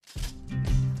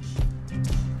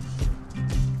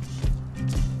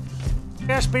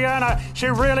Espiona. She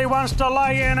really wants to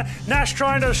lay in. Nash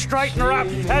trying to straighten her up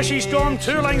as she stormed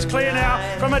 2 lengths clear now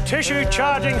from a Tissue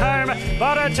charging home.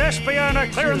 But it's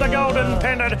Espiona clearing the golden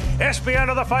pendant.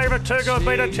 Espiona the favourite, too good,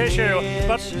 beat a Tissue.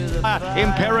 But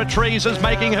Imperatrice is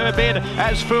making her bid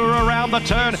as Fura around the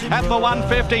turn at the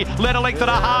 150. Let a length and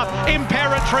a half.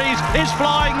 Imperatrice is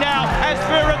flying now as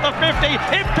Fura at the 50.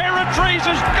 Imperatrice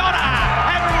has got her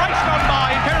and raced on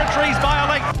by. Imperatrice by a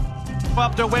length.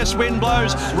 Up to West Wind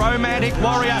Blows, Romantic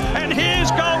Warrior, and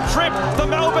here's Gold Trip, the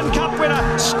Melbourne Cup winner,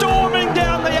 storming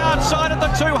down the outside of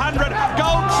the 200.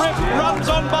 Gold Trip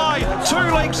runs on by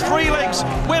 2 lengths, 3 lengths,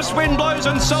 West Wind Blows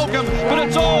and Sulcombe, but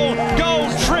it's all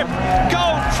Gold Trip.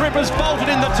 Gold Trip has bolted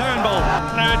in the Turnbull.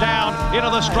 No down into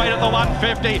the straight at the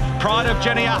 150. Pride of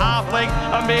Jenny a half length.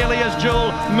 Amelia's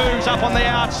Jewel moves up on the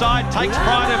outside, takes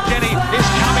Pride of Jenny, is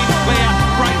coming clear.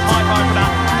 Great pipe opener,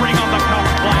 bring on the Cox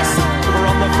Place. We're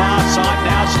on the far side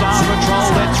now. Star Patrol,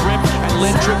 Let's Rip, and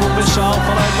Len Triple Missile,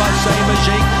 followed by Say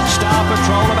Magique. Star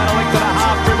Patrol about a length and a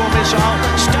half. Triple Missile.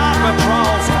 Star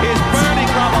Patrol is burning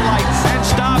rubber late, and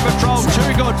Star Patrol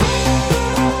too good.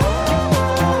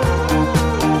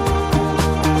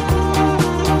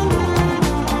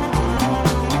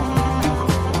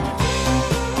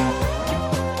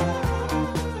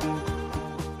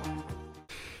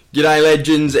 G'day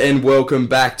legends and welcome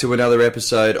back to another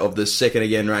episode of the Second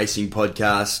Again Racing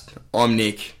podcast. I'm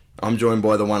Nick. I'm joined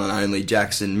by the one and only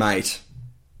Jackson, mate.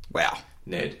 Wow.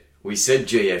 Ned, we said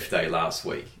GF Day last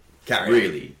week.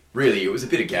 Really, it was a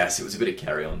bit of gas, it was a bit of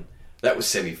carry on. That was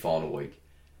semi-final week.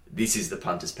 This is the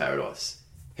Punters Paradise.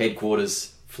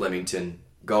 Headquarters, Flemington,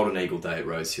 Golden Eagle Day at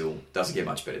Rosehill. Doesn't get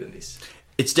much better than this.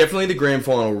 It's definitely the grand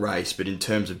final race, but in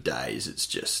terms of days, it's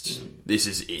just, this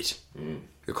is it.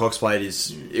 The Cox Plate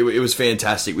is, it was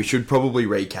fantastic. We should probably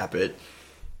recap it.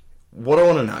 What I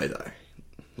want to know though,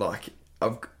 like,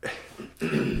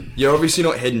 you're obviously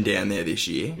not heading down there this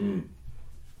year.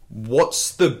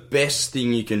 What's the best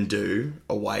thing you can do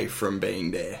away from being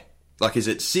there? Like, is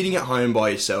it sitting at home by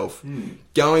yourself,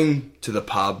 going to the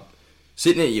pub,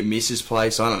 sitting at your missus'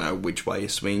 place? I don't know which way you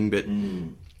swing, but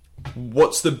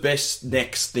what's the best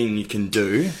next thing you can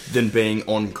do than being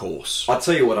on course? I'll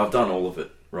tell you what, I've done all of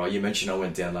it. Right, you mentioned I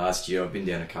went down last year. I've been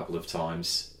down a couple of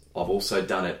times. I've also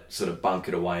done it sort of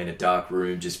bunkered away in a dark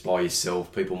room just by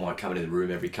yourself. People might come into the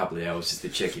room every couple of hours just to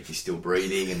check if you're still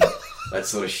breathing and that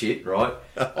sort of shit, right?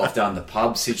 I've done the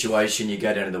pub situation. You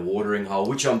go down to the watering hole,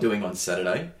 which I'm doing on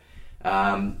Saturday.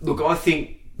 Look, I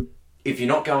think if you're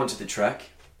not going to the track,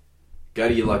 go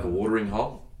to your local watering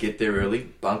hole, get there early,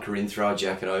 bunker in, throw a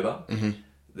jacket over.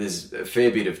 There's a fair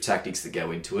bit of tactics that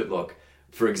go into it, like,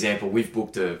 for example, we've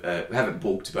booked haven't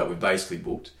booked, but we've basically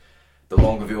booked the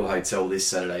Longueville Hotel this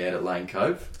Saturday out at Lane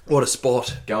Cove. What a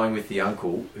spot. Going with the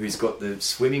uncle who's got the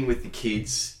swimming with the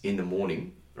kids in the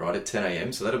morning, right, at 10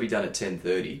 a.m. So that'll be done at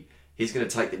 10:30. He's going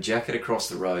to take the jacket across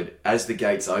the road as the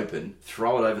gates open,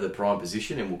 throw it over the prime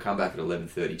position, and we'll come back at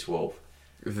 11:30, 12.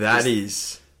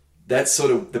 That's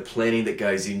sort of the planning that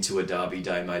goes into a Derby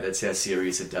day, mate. That's how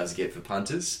serious it does get for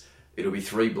punters. It'll be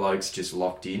 3 blokes just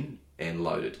locked in and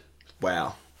loaded.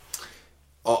 Wow.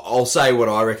 I'll say what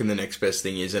I reckon the next best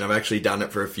thing is, and I've actually done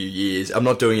it for a few years. I'm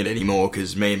not doing it anymore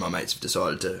because me and my mates have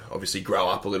decided to obviously grow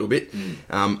up a little bit.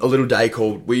 A little day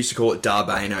we used to call it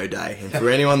Darbano Day. And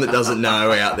for anyone that doesn't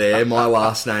know out there, my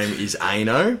last name is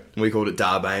Aino. We called it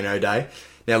Darbano Day.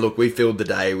 Now look, we filled the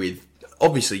day with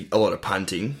obviously a lot of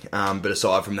punting, but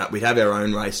aside from that, we'd have our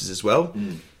own races as well.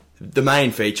 The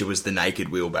main feature was the naked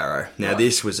wheelbarrow. Now,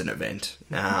 This was an event.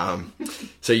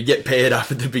 So you get paired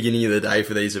up at the beginning of the day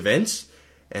for these events,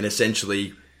 and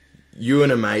essentially, you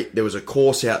and a mate, there was a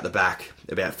course out the back,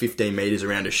 about 15 metres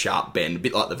around a sharp bend, a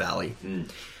bit like the valley.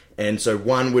 And so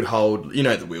one would hold,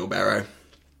 the wheelbarrow.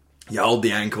 You hold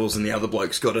the ankles, and the other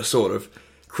bloke's got to sort of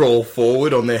crawl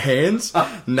forward on their hands,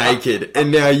 naked.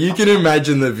 And now you can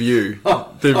imagine the view.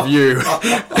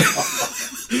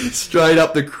 Straight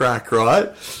up the crack,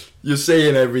 right? You're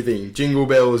seeing everything. Jingle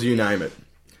bells, you name it.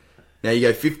 Now you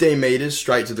go 15 metres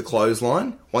straight to the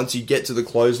clothesline. Once you get to the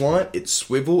clothesline, it's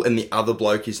swivel and the other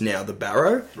bloke is now the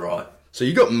barrow. Right. So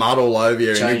you got mud all over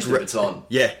you. Change the baton.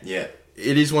 Yeah.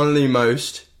 It is one of the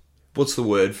most, what's the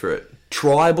word for it?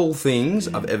 Tribal things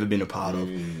I've ever been a part of.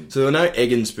 So there were no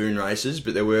egg and spoon races,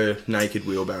 but there were naked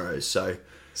wheelbarrows.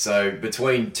 So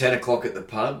between 10 o'clock at the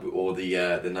pub or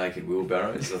the naked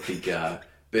wheelbarrows, I think...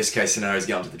 best case scenario is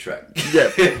going to the track. Yeah,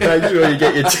 make sure you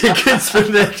get your tickets for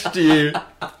next year.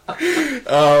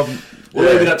 We'll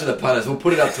leave it up to the punters. We'll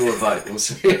put it up to a vote. We'll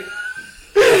see.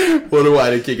 What a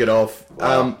way to kick it off.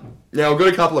 Wow. Now, I've got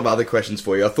a couple of other questions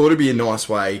for you. I thought it'd be a nice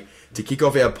way to kick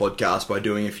off our podcast by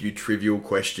doing a few trivial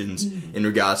questions in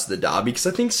regards to the Derby, because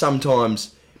I think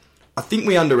sometimes,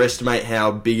 we underestimate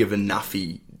how big of a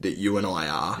nuffy that you and I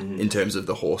are in terms of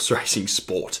the horse racing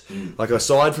sport. Like,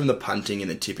 aside from the punting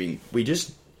and the tipping,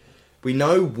 we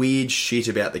know weird shit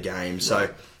about the game. So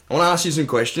I want to ask you some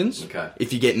questions. Okay.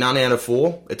 If you get none out of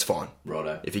 4, it's fine.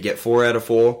 Righto. If you get 4 out of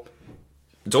 4,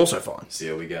 it's also fine. See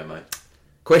how we go, mate.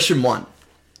 Question 1.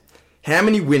 How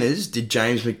many winners did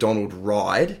James McDonald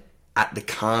ride at the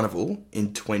Carnival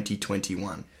in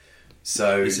 2021?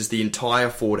 So this is the entire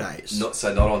 4 days. Not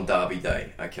on Derby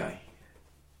Day. Okay.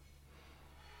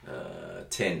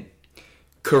 10.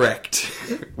 Correct.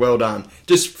 Well done.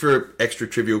 Just for an extra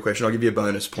trivial question, I'll give you a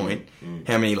bonus point.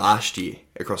 How many last year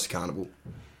across the Carnival?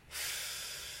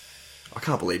 I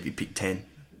can't believe you picked 10.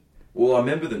 Well, I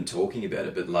remember them talking about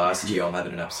it, but last year I'm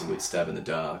having an absolute stab in the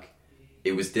dark.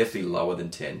 It was definitely lower than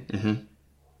 10. I'm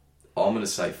going to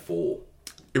say 4.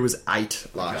 It was 8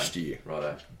 last year.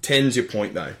 Righto. 10's your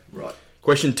point, though. Right.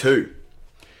 Question 2.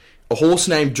 A horse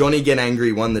named Johnny Get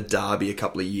Angry won the Derby a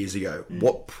couple of years ago.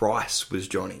 What price was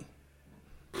Johnny?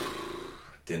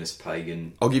 Dennis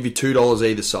Pagan. I'll give you $2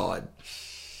 either side.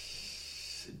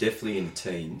 Definitely in the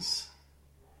teens.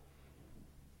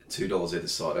 $2 either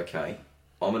side, okay.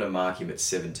 I'm going to mark him at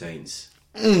 17s.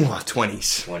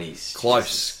 20s.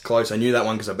 20s. Close. I knew that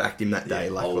one because I backed him that day,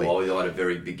 luckily. I had a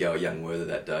very big go at Young Werther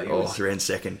that day. Ran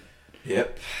second.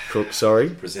 Yep. Crook, sorry.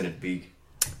 Presented big.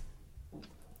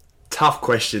 Tough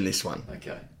question, this one.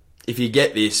 Okay. If you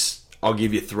get this, I'll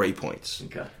give you 3 points.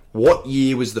 Okay. What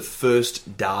year was the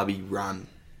first Derby run?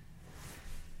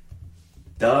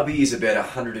 Derby is about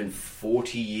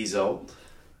 140 years old,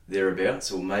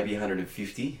 thereabouts, or maybe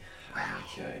 150. Wow.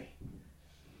 Okay.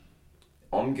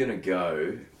 I'm gonna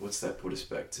go. What's that put us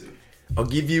back to? I'll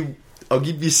give you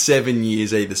 7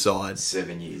 years either side.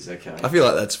 7 years. Okay. I feel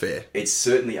like that's fair. It's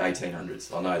certainly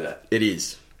 1800s. I know that. It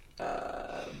is.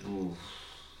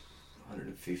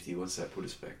 150. What's that put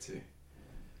us back to?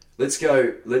 Let's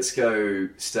go.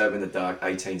 Stab in the dark.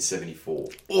 1874.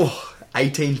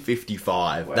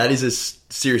 1855. Wow. That is a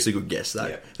seriously good guess, though.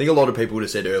 Yeah. I think a lot of people would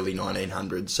have said early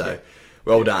 1900s. So,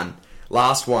 well done.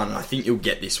 Last one. I think you'll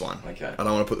get this one. Okay. I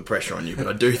don't want to put the pressure on you, but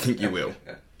I do think you will.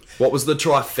 What was the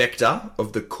trifecta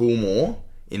of the Coolmore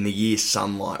in the year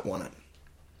Sunlight won it?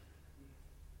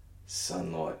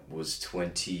 Sunlight was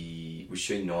 20. Was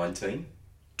she 19?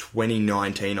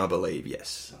 2019, I believe. Yes.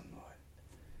 Sunlight.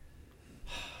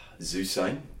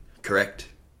 Zusane. Correct.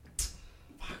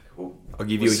 Well, I'll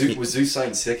give you a hint. Was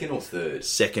Zusane second or third?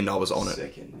 Second, I was on it.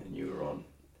 Second, and you were on.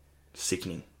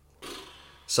 Sickening.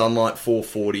 Sunlight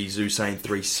 440, Zusane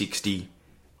 360,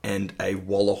 and a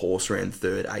Waller horse ran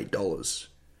third, $8.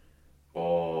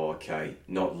 Oh, okay.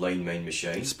 Not Lean Mean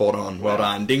Machine. Spot on. Well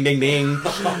done. Ding, ding, ding.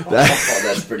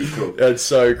 That's pretty crook. That's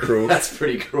so crook. That's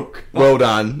pretty crook. Well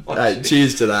done.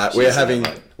 Cheers to that. Cheers to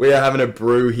that, we are having a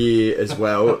brew here as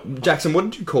well. Jackson,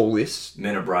 what did you call this?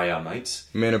 Menabrea, mates.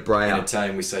 Menabrea. In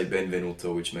Italian, we say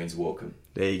benvenuto, which means welcome.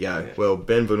 There you go. Yeah. Well,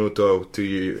 benvenuto to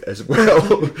you as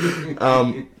well.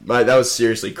 Mate, that was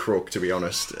seriously crook, to be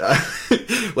honest.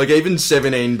 Like, even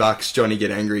 $17, Johnny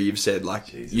Get Angry, you've said, like,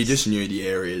 Jesus. You just knew the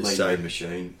areas. Lean so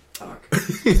machine. Fuck.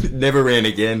 Never ran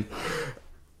again.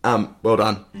 Well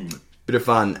done. Bit of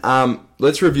fun.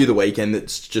 Let's review the weekend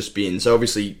that's just been. So,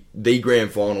 obviously, the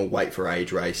grand final weight for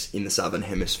age race in the Southern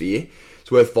Hemisphere.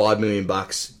 It's worth $5 million.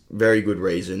 Very good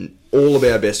reason. All of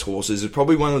our best horses. It's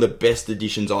probably one of the best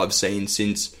additions I've seen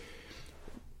since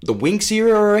the Winks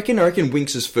era, I reckon. I reckon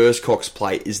Winks' first Cox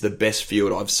Plate is the best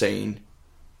field I've seen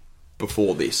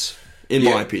before this, in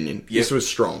my opinion. This was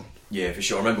strong. Yeah, for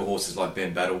sure. I remember horses like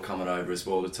Ben Battle coming over as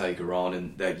well to take her on,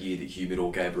 and that year that Hugh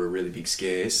Middle gave her a really big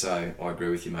scare. So I agree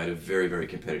with you, mate. A very, very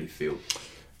competitive field.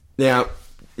 Now,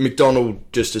 McDonald,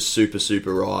 just a super,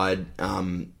 super ride.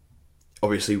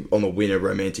 Obviously, on the winner,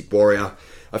 Romantic Warrior.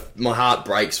 My heart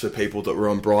breaks for people that were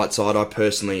on Brightside.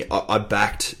 I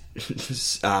backed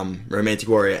Romantic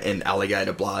Warrior and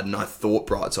Alligator Blood, and I thought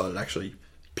Brightside had actually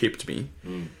pipped me.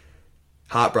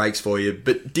 Heart breaks for you,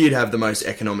 but did have the most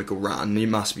economical run, it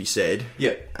must be said.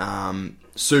 Yeah.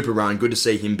 Super run. Good to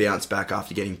see him bounce back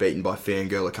after getting beaten by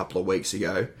Fangirl a couple of weeks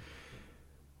ago.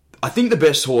 I think the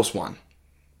best horse won.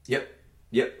 Yep.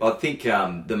 I think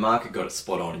the market got it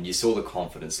spot on, and you saw the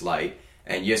confidence late.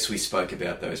 And yes, we spoke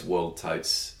about those World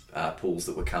Totes pools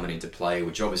that were coming into play,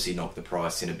 which obviously knocked the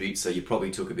price in a bit, so you probably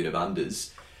took a bit of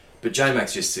unders. But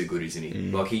J-Mac's just too good, isn't he?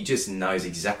 Like, he just knows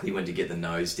exactly when to get the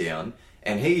nose down.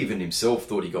 And he even himself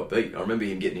thought he got beat. I remember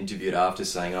him getting interviewed after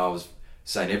saying, I was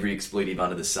saying every expletive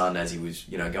under the sun as he was,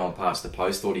 going past the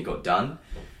post, thought he got done.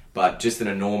 But just an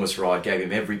enormous ride, gave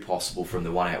him every possible from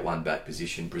the 1 out 1 back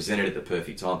position, presented at the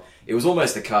perfect time. It was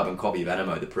almost a carbon copy of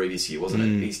Animo the previous year, wasn't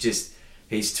it?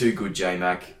 He's too good,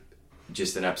 J-Mac,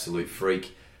 just an absolute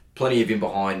freak. Plenty of him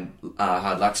behind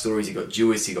hard luck stories. He got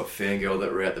Jewis, he got Fangirl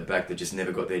that were out the back that just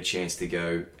never got their chance to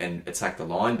go and attack the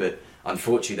line. But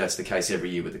unfortunately, that's the case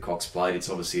every year with the Cox Plate. It's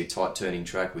obviously a tight turning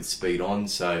track with speed on,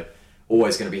 so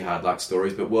always going to be hard luck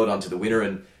stories. But well done to the winner,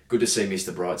 and good to see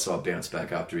Mr. Brightside bounce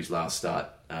back after his last start.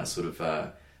 Let's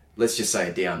just say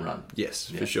a down run. Yes,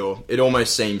 for sure. It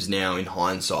almost seems now in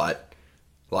hindsight,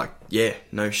 like, yeah,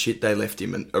 no shit, they left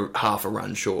him half a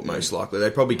run short most likely. They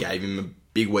probably gave him a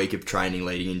big week of training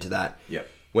leading into that. Yep.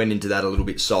 Went into that a little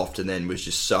bit soft and then was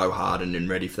just so hardened and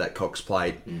ready for that Cox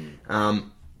Plate.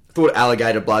 Thought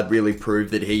Alligator Blood really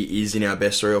proved that he is in our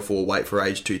best 3 or 4 weight for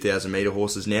age 2,000 metre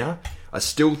horses now. I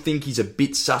still think he's a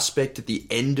bit suspect at the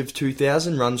end of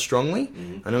 2,000, runs strongly.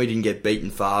 I know he didn't get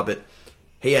beaten far, but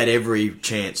he had every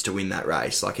chance to win that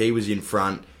race. Like, he was in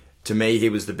front. To me, he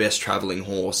was the best travelling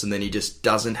horse, and then he just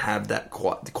doesn't have that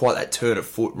quite that turn of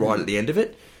foot right at the end of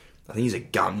it. I think he's a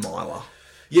gun miler.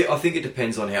 Yeah, I think it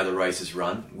depends on how the races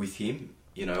run with him.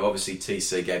 You know, obviously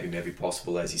TC gave him every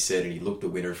possible, as he said, and he looked the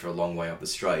winner for a long way up the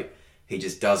straight. He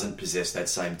just doesn't possess that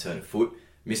same turn of foot.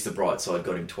 Mr. Brightside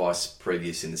got him twice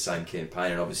previous in the same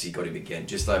campaign, and obviously got him again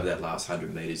just over that last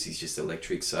 100 metres. He's just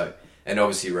electric. So, and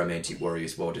obviously Romantic Warrior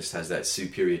as well just has that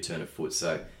superior turn of foot.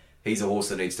 So he's a horse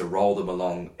that needs to roll them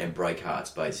along and break hearts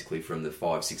basically from the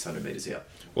 500-600 metres out.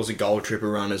 Was a Gold Tripper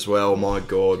run as well. My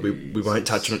God, we won't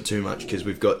touch on it too much because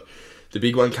we've got the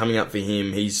big one coming up for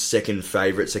him. He's second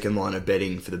line of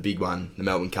betting for the big one, the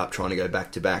Melbourne Cup, trying to go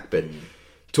back to back. But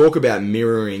talk about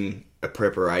mirroring a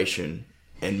preparation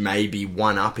and maybe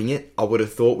one-upping it, I would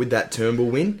have thought, with that Turnbull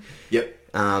win. Yep.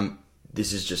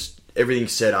 This is just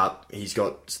everything's set up. He's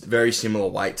got very similar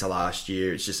weight to last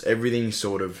year. It's just everything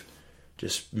sort of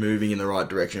just moving in the right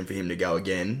direction for him to go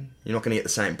again. You're not going to get the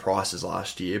same price as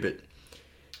last year, but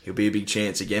he'll be a big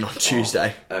chance again on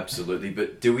Tuesday. Absolutely.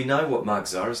 But do we know what Mark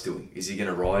Zara's doing? Is he going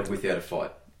to ride without a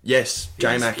fight? Yes,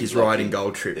 J-Mac is riding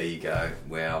Gold Trip. There you go.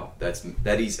 Wow, that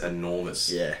is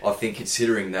enormous. Yeah. I think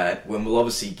considering that, when we'll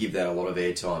obviously give that a lot of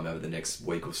airtime over the next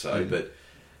week or so, but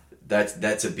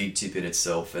that's a big tip in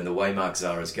itself. And the way Mark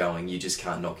Zara's going, you just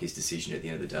can't knock his decision at the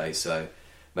end of the day. So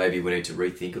maybe we need to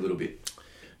rethink a little bit.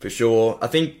 For sure. I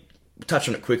think, touch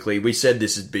on it quickly, we said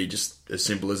this would be just as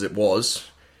simple as it was.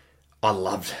 I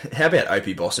loved, how about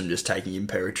Opie Bossum just taking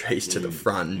Imperatrice to the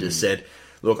front and just said,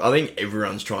 look, I think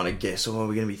everyone's trying to guess, we're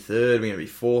going to be third, we're going to be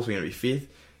fourth, we're going to be fifth.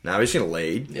 No, we're just going to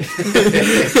lead.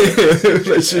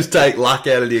 Let's just take luck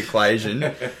out of the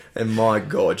equation. And my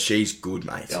God, she's good,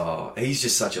 mate. Oh, he's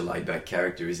just such a laid-back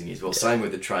character, isn't he, as well? Same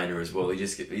with the trainer as well.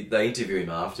 They interview him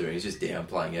after and he's just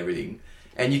downplaying everything.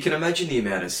 And you can imagine the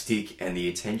amount of stick and the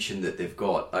attention that they've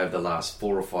got over the last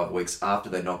 4 or 5 weeks after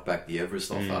they knocked back the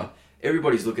Everest offer.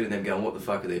 Everybody's looking at them going, what the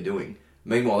fuck are they doing?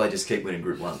 Meanwhile, they just keep winning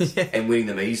Group 1s and winning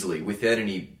them easily without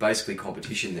any basically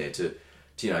competition there to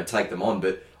take them on.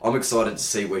 But I'm excited to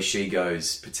see where she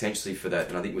goes potentially for that.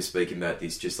 And I think we're speaking about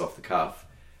this just off the cuff.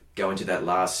 Go into that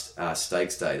last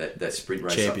stakes day, that sprint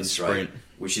race up the straight,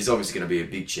 which is obviously going to be a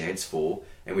big chance for.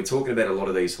 And we're talking about a lot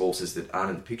of these horses that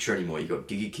aren't in the picture anymore. You've got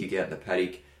Giggy Kick out in the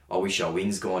paddock. I Wish I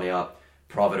Win's gone out.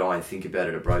 Private Eye and Think About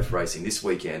It are both racing this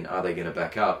weekend. Are they going to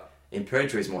back up?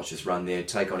 Imperatrice might just run there,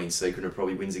 take on In Secret and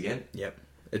probably wins again. Yep.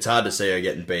 It's hard to see her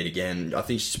getting beat again. I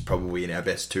think she's probably in our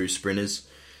best 2 sprinters.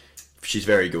 She's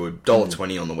very good.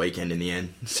 $1.20 on the weekend in the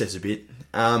end. Says a bit.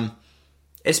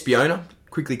 Espiona,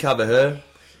 quickly cover her.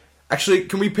 Actually,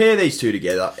 can we pair these two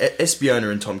together? Espiona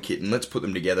and Tom Kitten, let's put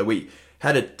them together. We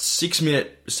had a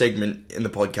 6-minute segment in the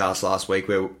podcast last week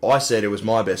where I said it was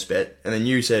my best bet, and then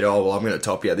you said, oh, well, I'm going to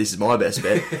top you. This is my best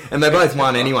bet. And they both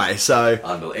won anyway, so...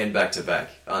 And back-to-back.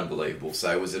 Unbelievable.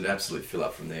 So it was an absolute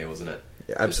fill-up from there, wasn't it?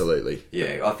 Yeah, absolutely.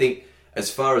 Yeah, I think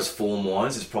as far as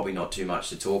form-wise, there's probably not too much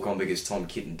to talk on because Tom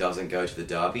Kitten doesn't go to the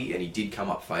Derby, and he did come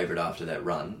up favourite after that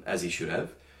run, as he should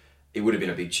have. It would have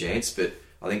been a big chance, but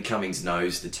I think Cummings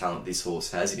knows the talent this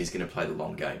horse has, and he's going to play the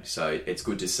long game. So it's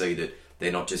good to see that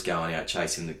they're not just going out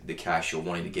chasing the cash or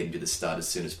wanting to get into the start as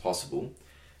soon as possible.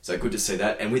 So good to see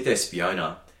that. And with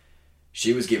Espiona,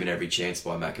 she was given every chance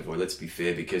by McAvoy, let's be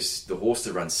fair, because the horse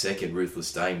that runs second,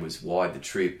 Ruthless Dame, was wide the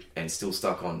trip and still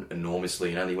stuck on enormously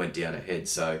and only went down ahead.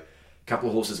 So a couple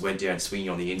of horses went down swinging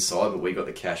on the inside, but we got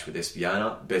the cash with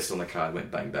Espiona. Best on the card went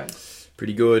bang, bang.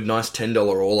 Pretty good. Nice $10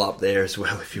 all up there as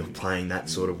well if you're playing that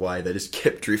sort of way. They just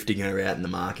kept drifting her out in the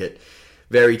market.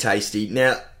 Very tasty.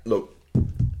 Now, look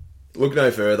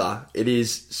no further. It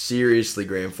is seriously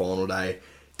grand final day.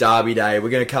 Derby day.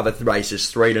 We're going to cover races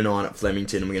 3 to 9 at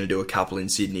Flemington, and we're going to do a couple in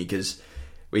Sydney because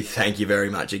we thank you very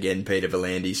much again, Peter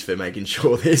Volandis, for making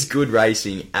sure there's good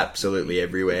racing absolutely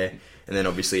everywhere. And then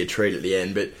obviously a treat at the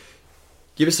end. But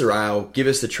give us the rail, give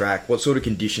us the track. What sort of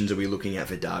conditions are we looking at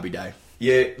for Derby Day?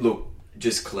 Yeah, look,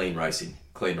 just clean racing.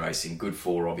 Clean racing. Good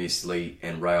four, obviously,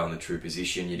 and rail in the true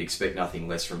position. You'd expect nothing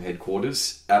less from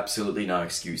headquarters. Absolutely no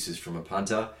excuses from a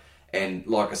punter. And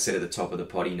like I said at the top of the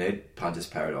potty, Ned, punter's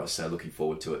paradise. So looking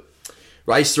forward to it.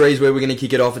 Race 3 is where we're going to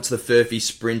kick it off. It's the Furphy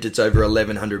Sprint. It's over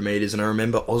 1,100 metres. And I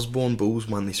remember Osborne Bulls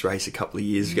won this race a couple of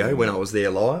years ago when I was there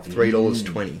live.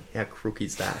 $3.20. How crook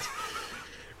is that?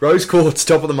 Rose Quartz,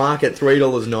 top of the market,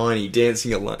 $3.90.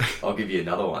 Dancing Alone. I'll give you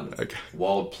another one. Okay.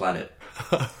 Wild Planet.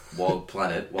 Wild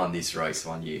Planet won this race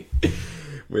 1 year.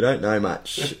 We don't know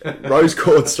much. Rose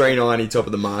Quartz, $3.90, top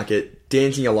of the market.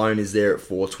 Dancing Alone is there at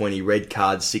 $4.20. Red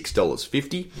Card,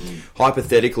 $6.50.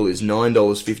 Hypothetical is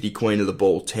 $9.50. Queen of the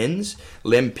Ball, 10s.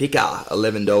 Lem Picker,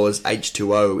 $11.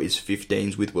 H2O is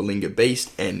 15s with Willinga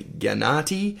Beast. And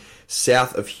Ganati,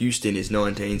 south of Houston, is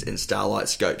 19s. And Starlight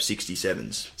Scope,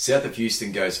 67s. South of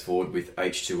Houston goes forward with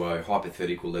H2O.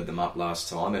 Hypothetical led them up last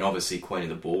time. And obviously Queen of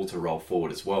the Ball to roll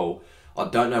forward as well. I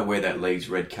don't know where that leaves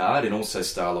Red Card and also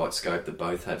Starlight Scope that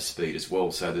both have speed as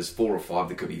well. So there's 4 or 5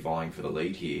 that could be vying for the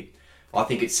lead here. I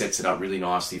think it sets it up really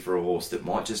nicely for a horse that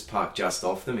might just park just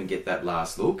off them and get that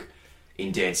last look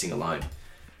in Dancing Alone.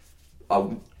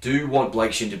 I do want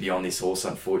Blake Shin to be on this horse,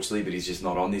 unfortunately, but he's just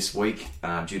not on this week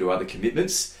due to other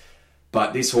commitments.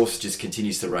 But this horse just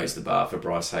continues to raise the bar for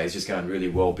Bryce Hayes, just going really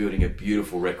well, building a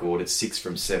beautiful record. It's 6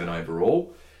 from 7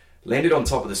 overall. Landed on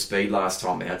top of the speed last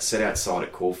time out, set outside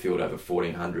at Caulfield over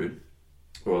 1,400,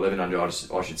 or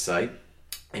 1,100 I should say,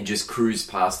 and just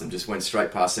cruised past them, just went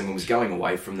straight past them and was going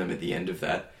away from them at the end of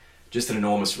that. Just an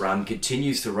enormous run,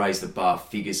 continues to raise the bar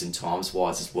figures and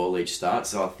times-wise as well each start,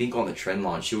 so I think on the trend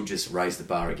line she'll just raise the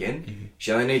bar again. Mm-hmm.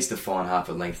 She only needs to find half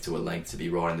a length to a length to be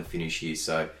right in the finish here,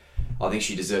 so I think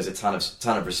she deserves a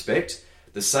ton of respect.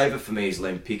 The saver for me is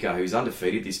Lem Picker, who's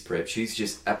undefeated this prep. She's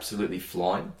just absolutely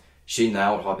flying. She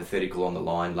nailed Hypothetical on the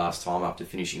line last time after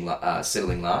finishing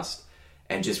settling last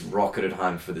and just rocketed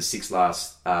home for the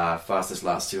fastest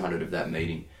last 200 of that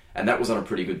meeting. And that was on a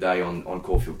pretty good day on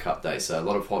Caulfield Cup Day. So a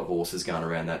lot of hot horses going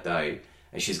around that day.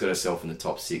 And she's got herself in the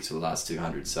top 6 for the last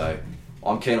 200. So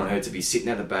I'm keen on her to be sitting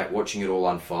at the back watching it all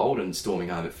unfold and storming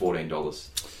home at $14.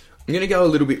 I'm going to go a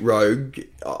little bit rogue.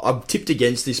 I've tipped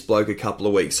against this bloke a couple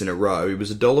of weeks in a row. It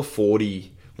was $1.40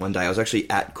 one day. I was actually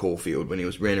at Caulfield when he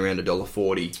ran around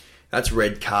 $1.40. That's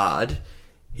Red Card.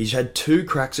 He's had 2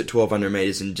 cracks at 1,200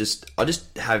 metres and I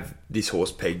just have this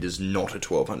horse pegged as not a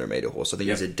 1,200 metre horse. I think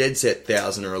he's a dead set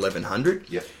 1,000 or 1,100.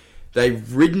 Yep.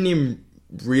 They've ridden him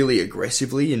really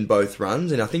aggressively in both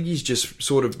runs and I think he's just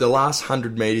sort of, the last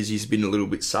 100 metres he's been a little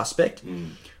bit suspect.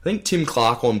 I think Tim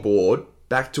Clark on board,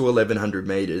 back to 1,100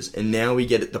 metres, and now we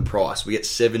get at the price. We get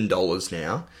 $7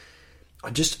 now.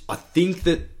 I think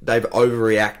that they've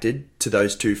overreacted to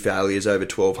those 2 failures over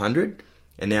 1,200.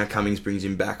 And now Cummings brings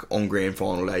him back on grand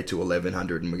final day to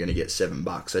 1,100 and we're going to get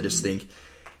 $7. I just think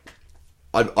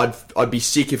I'd be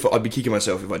sick I'd be kicking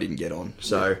myself if I didn't get on.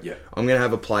 So I'm going to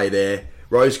have a play there.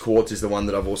 Rose Quartz is the one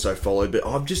that I've also followed, but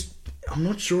I'm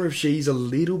not sure if she's a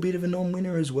little bit of a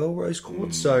non-winner as well, Rose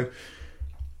Quartz. So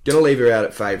going to leave her out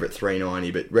at favourite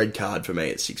 $3.90, but Red Card for me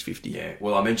at $6.50. Yeah,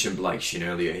 well, I mentioned Blake Shin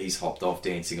earlier. He's hopped off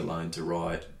Dancing Alone to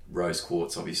ride Rose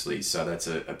Quartz, obviously, so that's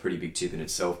a pretty big tip in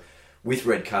itself. With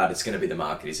Red Card, it's going to be the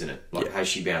market, isn't it? Has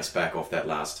she bounced back off that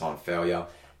last time failure?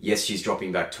 Yes, she's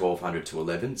dropping back 1,200 to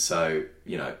 11, so,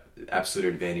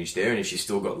 absolute advantage there. And if she's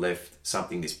still got left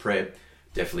something this prep,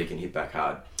 definitely can hit back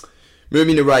hard.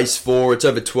 Moving to race 4, it's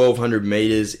over 1,200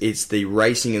 metres. It's the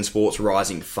Racing and Sports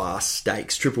Rising Fast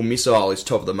Stakes. Triple Missile is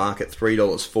top of the market,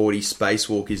 $3.40.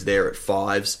 Spacewalk is there at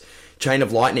 5s. Chain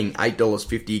of Lightning,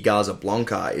 $8.50. Gaza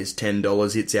Blanca is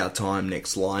 $10. It's Our Time,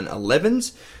 next line,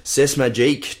 11s. Ses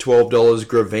Magique, $12.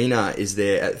 Gravina is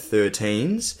there at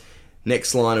 13s.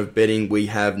 Next line of betting, we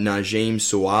have Najim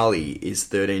Suwali is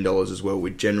 $13 as well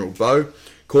with General Bow.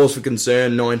 Cause for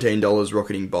concern, $19,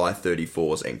 rocketing by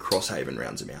 34s, and Crosshaven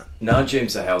rounds him out. Najim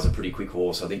Suwali's a pretty quick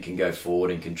horse. I think can go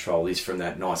forward and control this from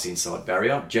that nice inside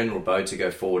barrier. General Bow to go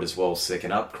forward as well,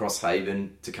 second up.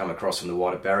 Crosshaven to come across from the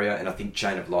wider barrier. And I think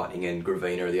Chain of Lightning and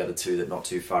Gravina are the other 2 that not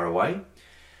too far away.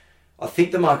 I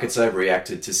think the market's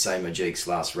overreacted to Say Magique's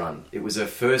last run. It was her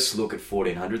first look at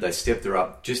 1,400. They stepped her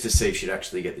up just to see if she'd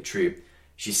actually get the trip.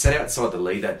 She sat outside the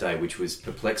lead that day, which was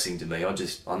perplexing to me.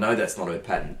 I know that's not her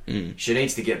pattern. She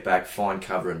needs to get back, find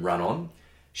cover and run on.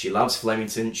 She loves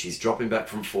Flemington. She's dropping back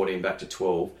from 14 back to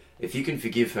 12. If you can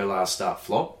forgive her last start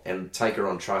flop and take her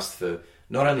on trust for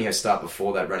not only her start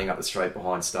before that, running up the straight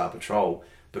behind Star Patrol,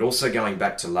 but also going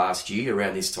back to last year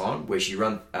around this time where she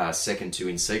ran second to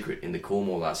In Secret in the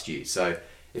Coolmore last year. So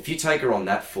if you take her on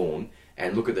that form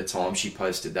and look at the time she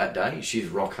posted that day, she's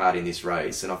rock hard in this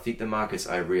race, and I think the market's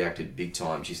overreacted big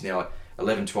time. She's now at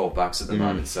 $11-12 at the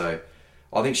moment, so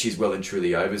I think she's well and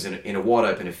truly overs in a wide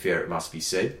open affair, it must be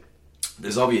said.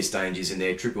 There's obvious dangers in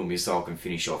there. Triple Missile can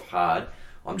finish off hard.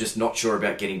 I'm just not sure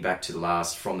about getting back to the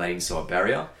last from that inside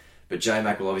barrier, but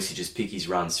J-Mac will obviously just pick his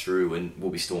runs through and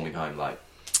we'll be storming home late.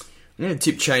 I'm going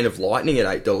to tip Chain of Lightning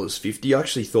at $8.50. I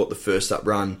actually thought the first up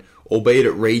run, albeit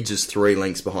it reads as 3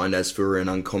 lengths behind Asfura and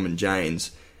Uncommon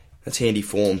Janes, that's handy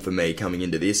form for me coming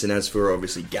into this, and Asfura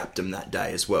obviously gapped him that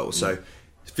day as well. So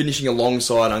finishing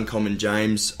alongside Uncommon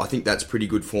James, I think that's pretty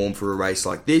good form for a race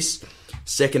like this.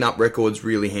 Second up record's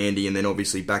really handy, and then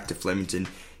obviously back to Flemington.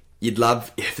 You'd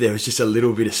love if there was just a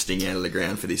little bit of sting out of the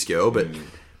ground for this girl, but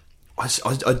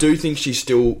I do think she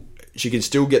can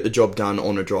still get the job done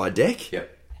on a dry deck.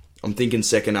 Yep. I'm thinking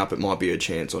second up, it might be a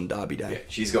chance on Derby Day. Yeah,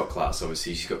 she's got class,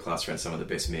 obviously. She's got class around some of the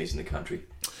best mares in the country.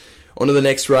 On to the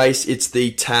next race. It's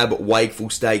the Tab Wakeful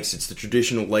Stakes. It's the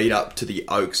traditional lead up to the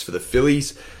Oaks for the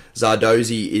fillies.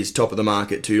 Zardozi is top of the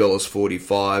market,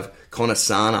 $2.45.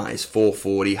 Conasana is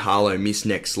 $4.40. Harlow Miss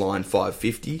next line,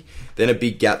 $5.50. Then a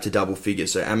big gap to double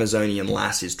figures. So Amazonian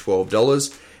Lass is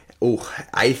 $12.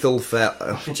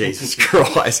 Oh, Jesus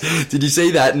Christ. Did you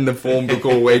see that in the form book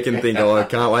all week and think, I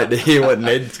can't wait to hear what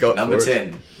Ned's got Number for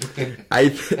 10.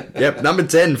 Yep, number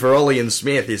 10 for Ollie and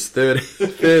Smith is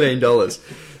 $13.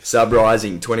 Sub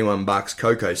Rising, $21.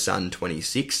 Coco Sun,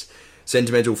 $26.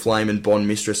 Sentimental Flame and Bond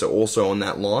Mistress are also on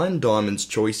that line. Diamond's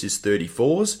Choice is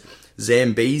 $34s.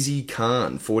 Zambezi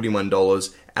Khan,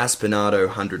 $41. Aspinado,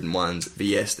 $101s.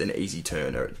 Viest and Easy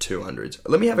Turn are at $200s.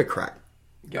 Let me have a crack.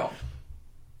 Go on.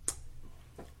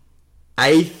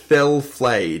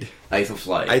 Athelflaed.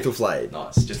 Athelflaed.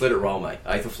 Nice. Just let it roll, mate.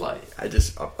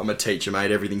 Athelflaed. I'm a teacher, mate.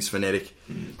 Everything's phonetic.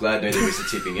 Glad neither is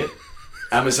tipping it.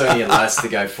 Amazonian Lass to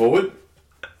go forward.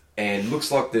 And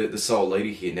looks like the sole leader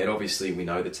here, Ned. Obviously, we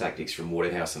know the tactics from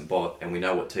Waterhouse and Bott, and we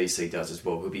know what TC does as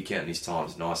well. He'll be counting his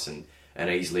times nice and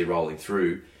easily rolling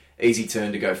through. Easy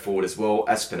Turn to go forward as well.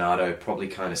 Aspinado, probably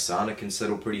Conasana can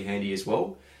settle pretty handy as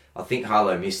well. I think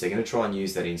Harlow Miss, they're going to try and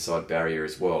use that inside barrier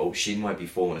as well. She won't be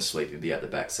falling asleep and be at the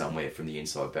back somewhere from the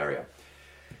inside barrier.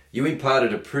 You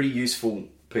imparted a pretty useful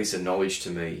piece of knowledge to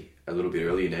me a little bit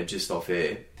earlier, Ned, just off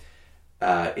air,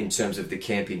 in terms of the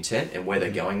camp intent and where they're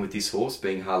going with this horse,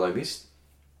 being Harlow Miss.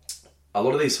 A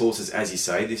lot of these horses, as you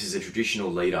say, this is a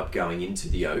traditional lead-up going into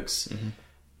the Oaks.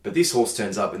 But this horse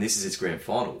turns up and this is its grand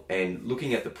final. And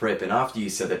looking at the prep, and after you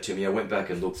said that to me, I went back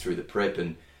and looked through the prep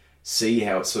and see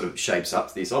how it sort of shapes up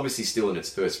to this. Obviously still in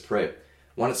its first prep.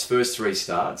 Won its first 3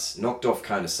 starts, knocked off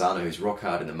Conasana, who's rock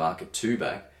hard in the market, 2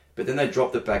 back. But then they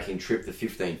dropped it back in trip, the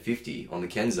 1550 on the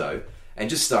Kenzo,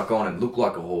 and just stuck on and looked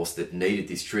like a horse that needed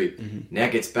this trip. Now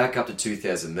gets back up to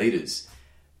 2,000 metres.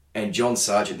 And John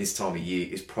Sargent this time of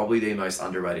year is probably the most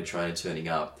underrated trainer turning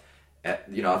up. I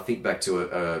think back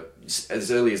to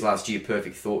as early as last year,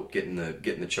 Perfect Thought getting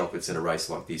the chocolates in a race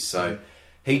like this. So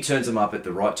he turns them up at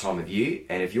the right time of year,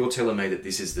 and if you're telling me that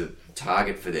this is the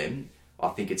target for them, I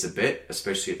think it's a bet,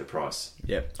 especially at the price.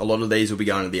 Yeah, a lot of these will be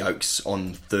going to the Oaks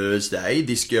on Thursday.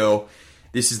 This girl,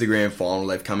 this is the grand final.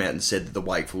 They've come out and said that the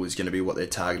Wakeful is going to be what they're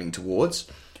targeting towards.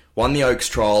 Won the Oaks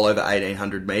trial over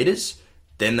 1,800 metres.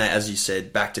 Then they, as you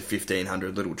said, back to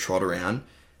 1,500, little trot around.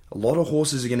 A lot of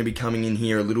horses are going to be coming in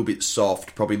here a little bit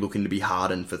soft, probably looking to be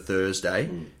hardened for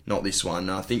Thursday. Not this one.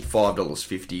 I think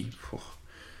 $5.50.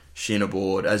 Shin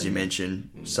aboard, as you mentioned,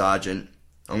 Sargent.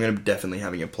 I'm going to be definitely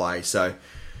having a play. So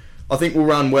I think we'll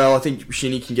run well. I think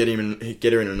Shinny can get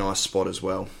her in a nice spot as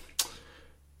well.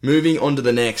 Moving on to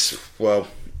the next. Well,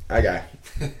 okay.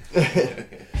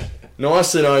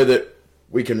 Nice to know that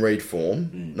we can read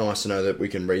form. Nice to know that we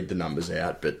can read the numbers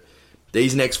out. But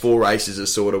these next 4 races are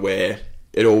sort of where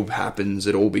it all happens.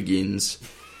 It all begins.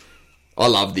 I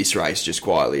love this race just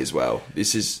quietly as well.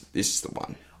 This is the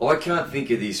one. I can't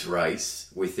think of this race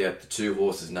without the 2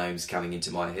 horses' names coming into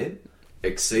my head.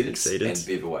 Exceedance and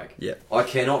Bivouac. Yeah. I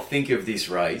cannot think of this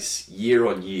race year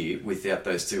on year without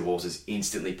those 2 horses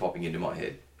instantly popping into my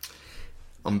head.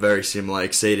 I'm very similar.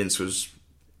 Exceedance was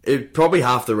probably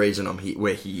half the reason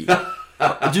we're here.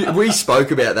 We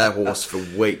spoke about that horse for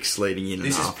weeks leading in.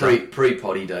 This and is after.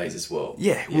 pre-potty days as well.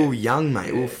 Yeah, we were young,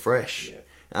 mate. We were fresh.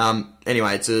 Yeah.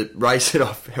 Anyway, it's a race that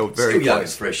I've held very Still young and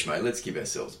close. fresh, mate. Let's give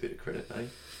ourselves a bit of credit, eh?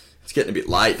 It's getting a bit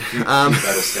late.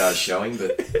 Battle scars showing,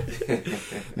 but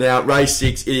Now, race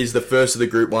 6 is the first of the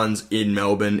Group 1s in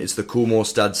Melbourne. It's the Coolmore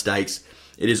Stud Stakes.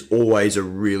 It is always a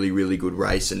really, really good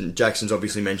race, and Jackson's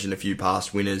obviously mentioned a few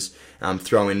past winners.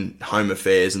 Throw in Home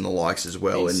Affairs and the likes as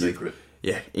well. In Secret.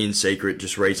 in secret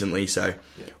just recently. So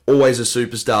always a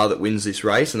superstar that wins this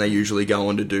race, and they usually go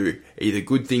on to do either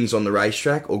good things on the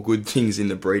racetrack or good things in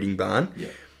the breeding barn. Yeah.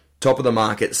 Top of the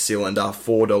market, Cylinder,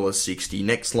 $4.60.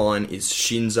 Next line is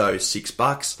Shinzo,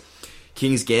 $6.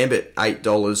 King's Gambit,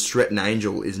 $8. Stretton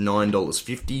Angel is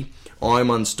 $9.50.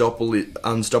 I'm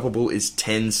Unstoppable is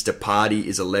 10. Stapati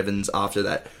is 11s after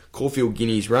that Caulfield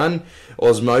Guineas run.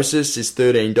 Osmosis is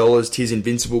 $13. Tis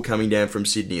Invincible coming down from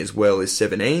Sydney as well is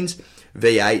 17s.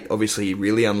 V8, obviously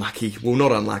really unlucky. Well,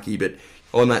 not unlucky, but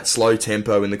on that slow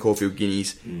tempo in the Caulfield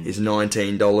Guineas is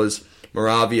 $19.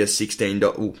 Moravia,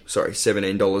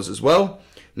 $17 as well.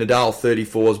 Nadal,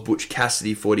 34s. Butch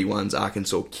Cassidy, 41s.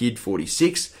 Arkansas Kid,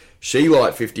 46.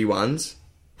 She-Light, 51s.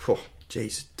 Oh,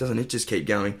 jeez, doesn't it just keep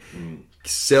going?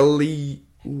 Sell You,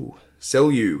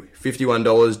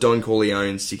 $51. Don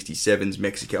Corleone, 67s.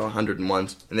 Mexico,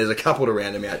 101s. And there's a couple to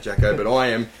round them out, Jacko, but I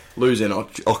am losing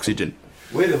oxygen.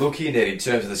 Where to look here, Ned, in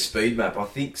terms of the speed map, I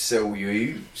think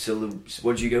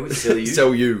what'd you go with?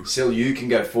 Sell You can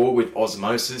go forward with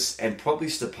Osmosis, and probably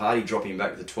Stapati dropping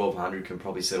back to the 1200 can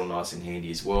probably settle nice and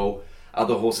handy as well.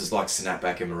 Other horses like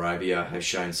Snapback and Moravia have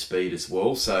shown speed as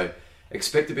well, so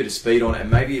expect a bit of speed on it, and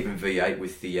maybe even V8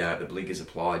 with the blinkers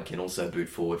applied can also boot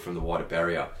forward from the wider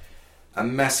barrier. A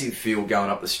massive field going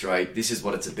up the straight. This is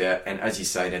what it's about, and as you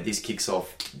say, now this kicks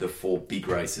off the 4 big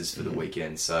races for the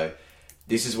weekend, so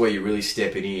this is where you're really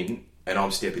stepping in, and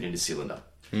I'm stepping into Cylinder.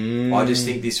 I just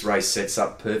think this race sets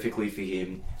up perfectly for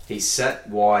him. He sat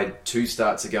wide 2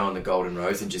 starts ago on the Golden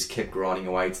Rose and just kept grinding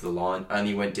away to the line.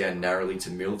 Only went down narrowly to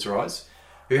Militarise,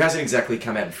 who hasn't exactly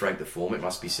come out and franked the form, it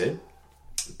must be said.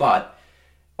 But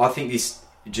I think this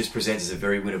just presents as a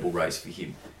very winnable race for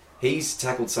him. He's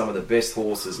tackled some of the best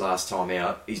horses last time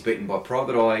out. He's beaten by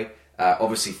Private Eye,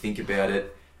 obviously Think About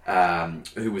It,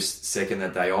 who was second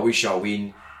that day, I Wish I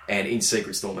Win, and In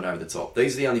Secret Storming over the top.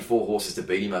 These are the only 4 horses to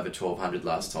beat him over 1200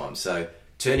 last time. So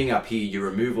turning up here, you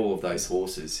remove all of those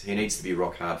horses. He needs to be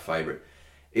rock hard favourite.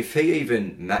 If he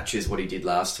even matches what he did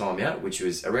last time out, which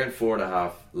was around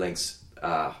 4.5 lengths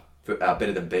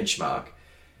better than benchmark,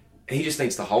 he just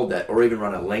needs to hold that or even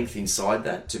run a length inside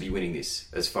that to be winning this,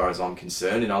 as far as I'm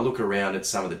concerned. And I look around at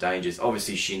some of the dangers.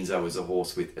 Obviously, Shinzo is a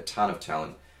horse with a ton of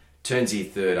talent. Turns here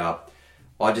third up.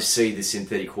 I just see the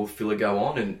synthetic hoof filler go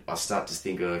on, and I start to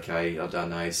think, okay, I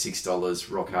don't know,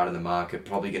 $6, rock hard in the market,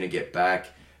 probably going to get back,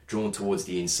 drawn towards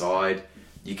the inside.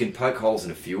 You can poke holes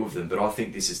in a few of them, but I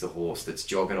think this is the horse that's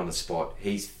jogging on the spot.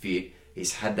 He's fit.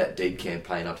 He's had that deep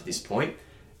campaign up to this point.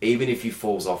 Even if he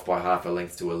falls off by half a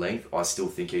length to a length, I still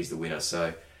think he's the winner.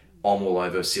 So I'm all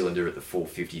over Cylinder at the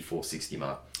 450, 460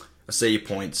 mark. I see your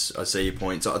points. I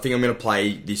think I'm going to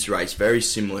play this race very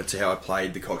similar to how I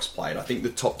played the Cox Plate. I think the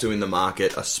top 2 in the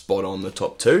market are spot on the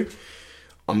top 2.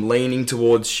 I'm leaning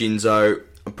towards Shinzo.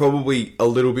 I'm probably a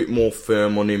little bit more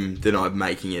firm on him than I'm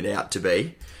making it out to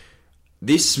be.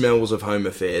 This smells of home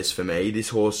affairs for me. This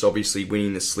horse obviously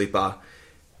winning the Slipper.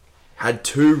 Had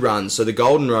 2 runs. So the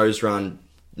Golden Rose run,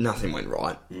 nothing went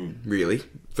right, really.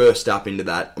 First up into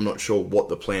that, I'm not sure what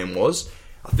the plan was.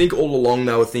 I think all along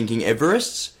they were thinking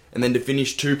Everest's. And then to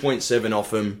finish 2.7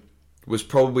 off him was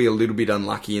probably a little bit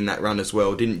unlucky in that run as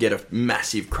well. Didn't get a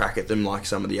massive crack at them like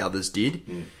some of the others did.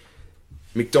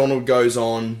 McDonald goes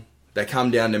on. They come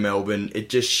down to Melbourne. It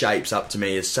just shapes up to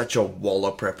me as such a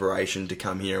Waller preparation to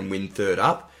come here and win third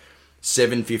up.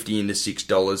 $7.50 into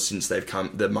 $6 since they've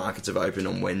come. The markets have opened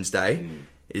on Wednesday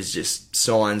is just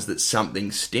signs that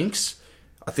something stinks.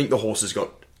 I think the horse has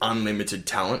got unlimited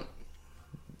talent.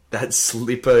 That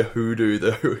Slipper hoodoo,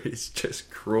 though, is just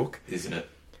crook. Isn't it?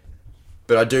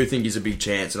 But I do think he's a big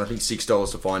chance, and I think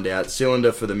 $6 to find out.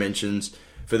 Cylinder for the mentions,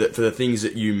 for the things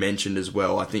that you mentioned as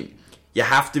well. I think you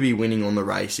have to be winning on the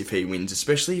race if he wins,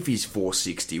 especially if he's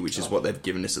 460, which is what they've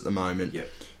given us at the moment. Yep.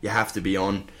 You have to be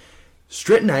on.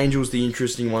 Stretton Angel's the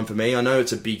interesting one for me. I know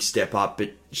it's a big step up,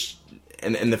 but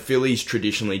and the fillies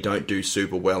traditionally don't do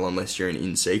super well unless you're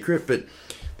in secret, but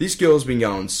this girl's been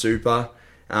going super.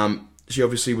 She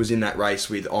obviously was in that race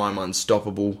with I'm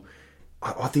Unstoppable.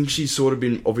 I think she's sort of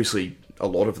been, obviously a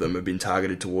lot of them have been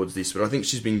targeted towards this, but I think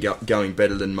she's been going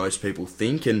better than most people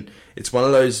think, and it's one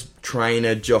of those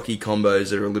trainer-jockey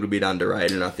combos that are a little bit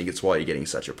underrated, and I think it's why you're getting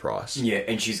such a price. Yeah,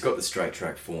 and she's got the straight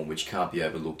track form, which can't be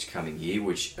overlooked coming here,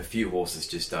 which a few horses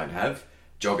just don't have.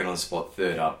 Jogging on the spot,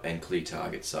 third up, and clear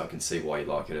target, so I can see why you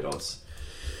like it at odds.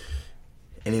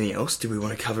 Anything else do we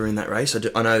want to cover in that race?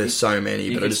 I know there's so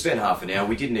many, but I just spent half an hour.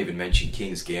 We didn't even mention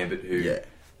King's Gambit, who,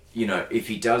 you know, if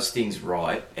he does things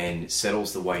right and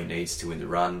settles the way he needs to in the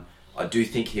run, I do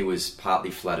think he was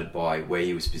partly flattered by where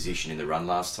he was positioned in the run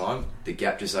last time. The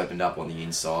gap just opened up on the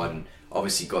inside, and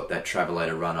Obviously got that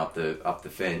Travelator run up the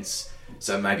fence,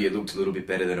 so maybe it looked a little bit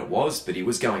better than it was, but he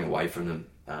was going away from them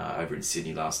over in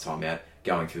Sydney last time out,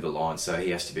 going through the line, so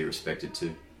he has to be respected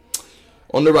too.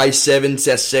 On to race 7, it's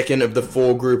our second of the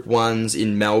 4 Group 1s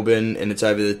in Melbourne, and it's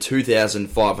over the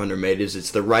 2,500 metres.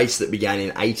 It's the race that began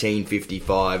in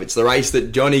 1855. It's the race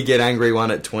that Johnny Get Angry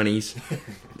won at 20s.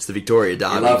 It's the Victoria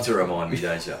Derby. You love to remind me,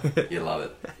 don't you? You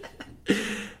love it.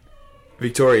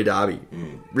 Victoria Derby.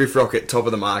 Riff Rocket, top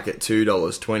of the market,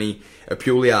 $2.20.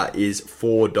 Apulia is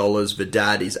 $4.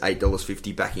 Vidad is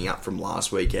 $8.50, backing up from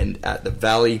last weekend at the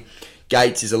Valley.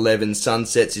 Gates is 11.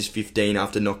 Sunsets is 15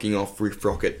 after knocking off Riff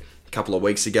Rocket couple of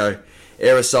weeks ago.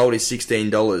 Aerosol is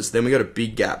 $16. Then we got a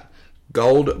big gap.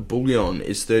 Gold Bullion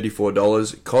is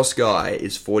 $34. Cosguy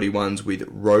is 41s with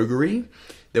Roguery.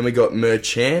 Then we got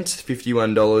Merchant,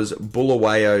 $51.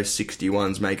 Bulawayo,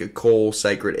 61s. Make a Call,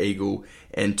 Sacred Eagle,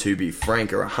 and To Be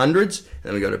Frank are 100s.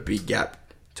 Then we got a big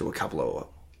gap to a couple of...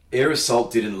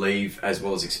 Aerosol didn't leave as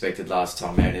well as expected last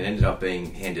time out and ended up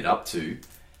being handed up to.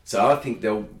 So I think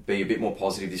they'll be a bit more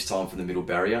positive this time from the middle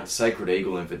barrier. Sacred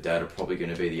Eagle and Vidad are probably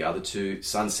going to be the other two.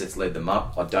 Sunsets led them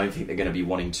up. I don't think they're going to be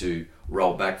wanting to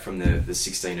roll back from the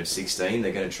 16 of 16.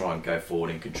 They're going to try and go forward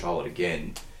and control it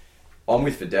again. I'm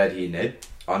with Vidad here, Ned.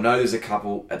 I know there's a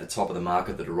couple at the top of the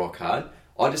market that are rock hard.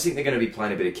 I just think they're going to be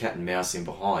playing a bit of cat and mouse in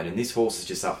behind. And this horse is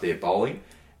just up there bowling.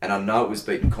 And I know it was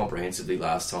beaten comprehensively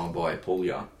last time by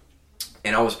Apulia.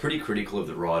 And I was pretty critical of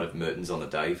the ride of Mertens on the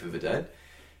day for Vidad.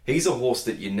 He's a horse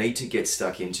that you need to get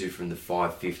stuck into from the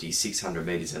 550, 600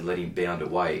 metres and let him bound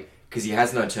away because he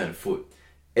has no turn of foot.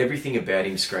 Everything about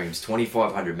him screams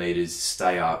 2,500 metres,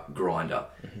 stayer, grinder.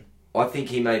 I think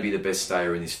he may be the best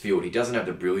stayer in this field. He doesn't have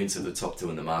the brilliance of the top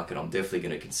two in the market. I'm definitely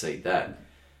going to concede that.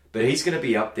 But he's going to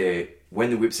be up there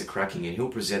when the whips are cracking and he'll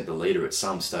present the leader at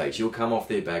some stage. He'll come off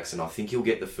their backs and I think he'll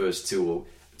get the first two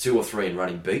or three in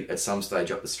running beat at some stage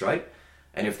up the straight.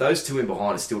 And if those two in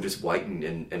behind are still just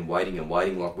waiting and waiting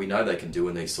like we know they can do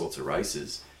in these sorts of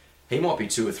races, he might be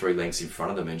 2 or 3 lengths in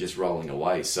front of them and just rolling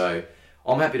away. So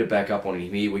I'm happy to back up on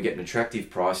him here. We get an attractive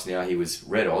price now. He was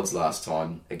red odds last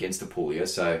time against Apulia,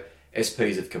 so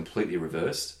SPs have completely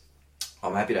reversed.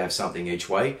 I'm happy to have something each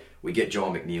way. We get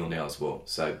John McNeil now as well,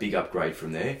 so big upgrade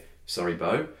from there. Sorry,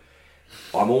 Bo.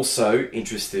 I'm also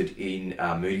interested in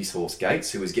Moody's horse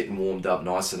Gates, who was getting warmed up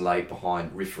nice and late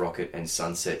behind Riff Rocket and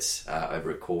Sunsets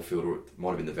over at Caulfield, or it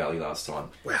might have been the Valley last time.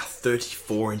 Wow,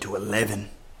 34 into 11.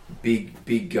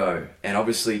 Big go. And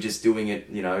obviously just doing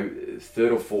it,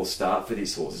 3rd or 4th start for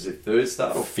this horse. Is it 3rd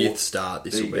start or 4th? 5th start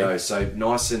this will be. There you go. So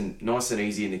nice and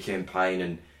easy in the campaign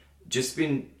and just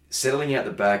been settling out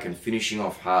the back and finishing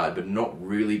off hard, but not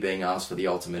really being asked for the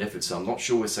ultimate effort. So I'm not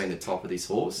sure we're seeing the top of this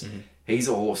horse. Mm-hmm. He's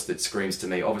a horse that screams to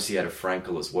me, obviously out of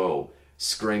Frankel as well,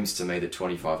 screams to me that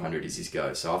 2,500 is his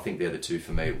go. So I think they're the two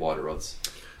for me at wider odds.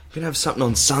 I'm going to have something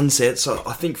on Sunset, so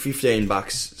I think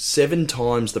 $15. 7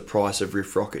 times the price of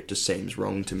Riff Rocket just seems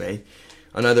wrong to me.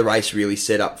 I know the race really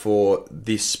set up for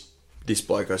this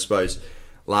bloke, I suppose,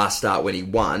 last start when he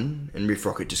won, and Riff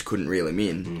Rocket just couldn't reel him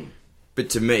in. Mm. But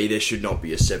to me, there should not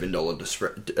be a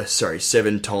 $7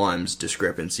 7 times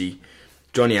discrepancy.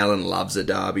 Johnny Allen loves a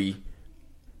derby.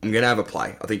 I'm going to have a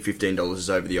play. I think $15 is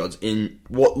over the odds in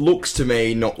what looks to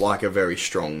me not like a very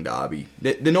strong derby.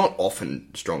 They're not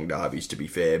often strong derbies, to be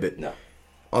fair, but no.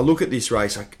 I look at this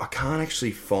race, I can't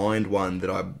actually find one that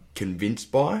I'm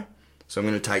convinced by, so I'm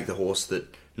going to take the horse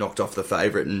that knocked off the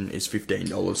favourite and is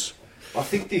 $15. I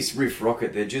think this Riff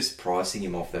Rocket, they're just pricing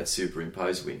him off that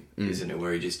superimposed win, isn't it?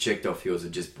 Where he just checked off yours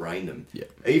and just brained them. Yeah.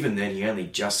 Even then, he only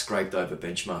just scraped over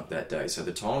benchmark that day, so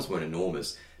the times weren't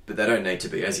enormous. But they don't need to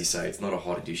be. As you say, it's not a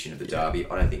hot edition of the Derby.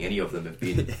 I don't think any of them have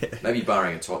been. Maybe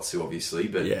barring a Totsu, obviously.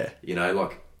 But,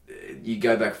 you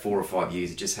go back 4 or 5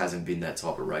 years, it just hasn't been that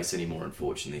type of race anymore,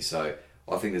 unfortunately. So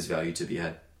I think there's value to be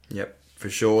had. Yep, for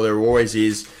sure. There always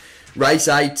is. Race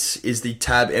 8 is the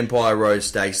Tab Empire Rose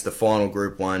Stakes, the final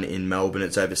Group 1 in Melbourne.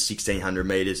 It's over 1,600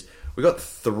 metres. We've got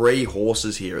 3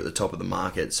 horses here at the top of the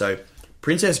market. So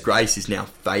Princess Grace is now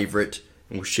favourite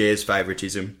and shares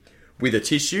favouritism with a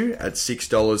tissue at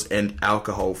 $6 and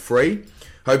alcohol free.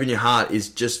 Hope in Your Heart is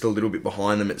just a little bit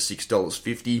behind them at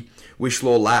 $6.50.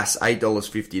 Wishlaw Lass,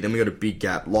 $8.50. Then we got a big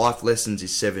gap. Life Lessons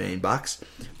is $17.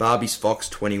 Barbie's Fox,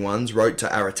 21s. Road to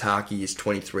Arataki is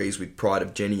 23s with Pride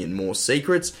of Jenny and More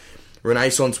Secrets.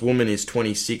 Renaissance Woman is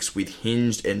 26 with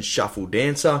Hinged and Shuffle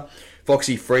Dancer.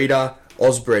 Foxy Frida,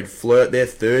 Osbred Flirt, they're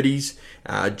 30s.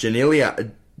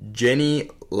 Jenny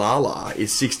Lala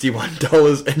is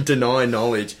 $61 and Deny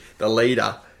Knowledge, the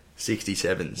leader,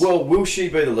 67s. Well, will she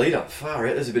be the leader? Far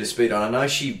out, there's a bit of speed on. I know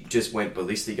she just went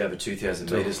ballistic over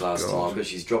 2,000 metres last time, but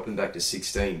she's dropping back to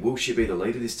 16. Will she be the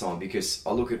leader this time? Because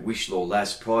I look at Wishlaw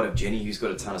Lass, Pride of Jenny, who's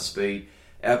got a ton of speed,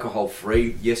 alcohol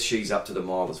free. Yes, she's up to the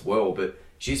mile as well, but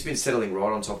she's been settling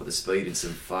right on top of the speed in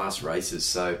some fast races.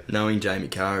 So knowing Jamie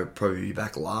Carr would probably be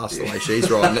back last the way she's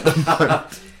riding at the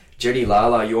moment. Jenny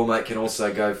Lala, your mate, can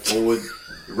also go forward.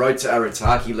 Road to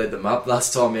Arataki led them up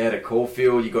last time out at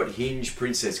Caulfield. You got Hinge,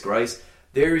 Princess Grace.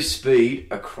 There is speed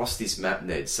across this map,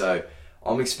 Ned. So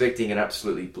I'm expecting an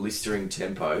absolutely blistering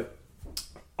tempo.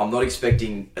 I'm not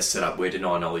expecting a setup where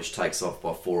Deny Knowledge takes off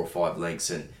by 4 or 5 lengths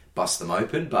and busts them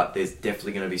open, but there's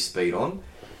definitely going to be speed on.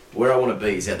 Where I want to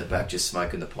be is out the back just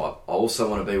smoking the pipe. I also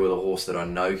want to be with a horse that I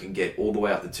know can get all the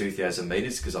way up to 2,000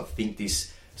 metres because I think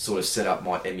this sort of setup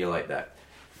might emulate that.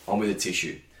 I'm with a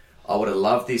Tissue. I would have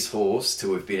loved this horse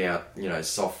to have been out,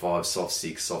 soft 5, soft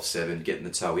 6, soft 7, getting the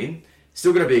toe in.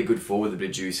 Still going to be a good four with a bit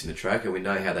of juice in the track, and we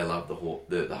know how they love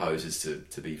the hoses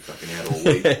to be fucking out all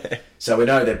week. So we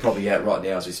know they're probably out right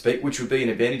now as we speak, which would be an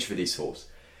advantage for this horse.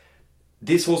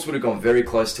 This horse would have gone very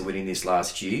close to winning this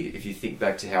last year, if you think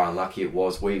back to how unlucky it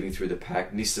was weaving through the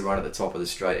pack, missed the run at the top of the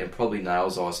straight, and probably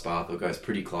nails Ice Bath or goes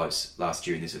pretty close last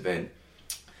year in this event.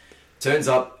 Turns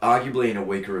up arguably in a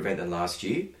weaker event than last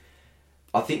year.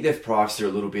 I think they've priced her a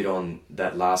little bit on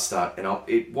that last start, and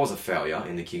it was a failure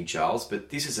in the King Charles, but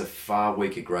this is a far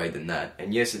weaker grade than that.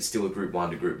 And yes, it's still a Group 1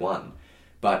 to Group 1,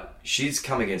 but she's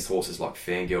come against horses like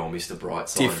Fangirl, Mr.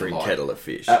 Brightside. Different kettle of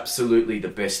fish. Absolutely the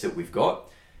best that we've got.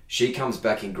 She comes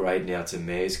back in grade now to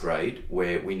mare's grade,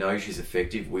 where we know she's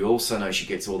effective. We also know she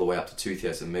gets all the way up to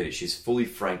 2,000 metres. She's fully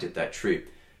franked at that trip.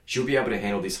 She'll be able to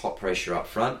handle this hot pressure up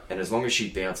front, and as long as she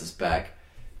bounces back,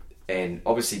 and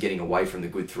obviously getting away from the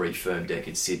good 3 firm deck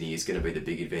in Sydney is going to be the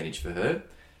big advantage for her.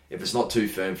 If it's not too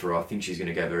firm for her, I think she's going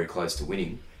to go very close to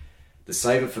winning. The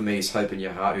saver for me is Hope in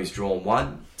Your Heart, who's drawn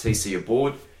 1. TC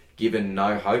aboard. Given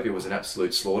no hope, it was an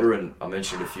absolute slaughter, and I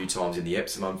mentioned it a few times in the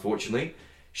Epsom, unfortunately.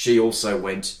 She also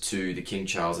went to the King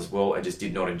Charles as well and just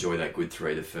did not enjoy that good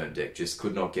 3, the firm deck. Just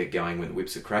could not get going when the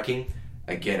whips are cracking.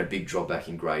 Again, a big drop back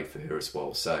in grade for her as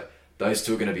well. So those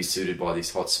two are going to be suited by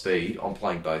this hot speed. I'm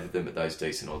playing both of them at those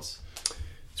decent odds.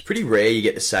 It's pretty rare you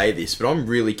get to say this, but I'm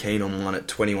really keen on one at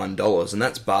 $21, and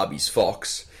that's Barbie's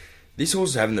Fox. This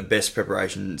horse is having the best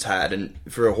preparation it's had, and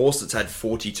for a horse that's had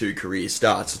 42 career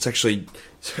starts, it's actually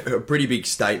a pretty big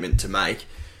statement to make.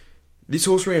 This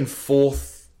horse ran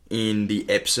 4th in the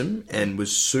Epsom and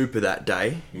was super that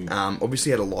day.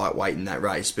 Obviously had a lightweight in that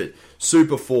race, but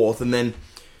super 4th, and then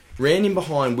ran in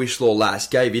behind Wishlaw Lass,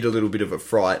 gave it a little bit of a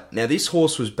fright. Now this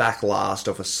horse was back last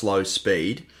off a slow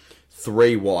speed,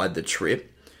 3 wide the trip.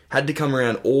 Had to come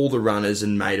around all the runners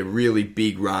and made a really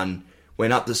big run.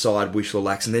 Went up the side, Wishlaw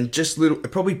Lass, and then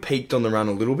it probably peaked on the run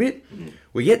a little bit.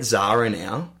 We get Zara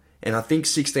now, and I think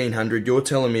 1600, you're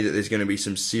telling me that there's going to be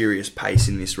some serious pace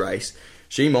in this race.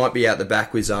 She might be out the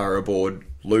back with Zara aboard,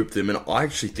 loop them, and I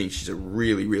actually think she's a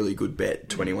really, really good bet,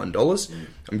 $21.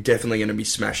 I'm definitely going to be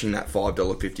smashing that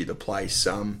 $5.50 the place.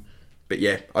 But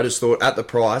yeah, I just thought at the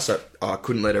price, I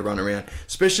couldn't let her run around,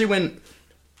 especially when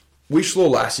Wishlaw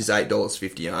Lass is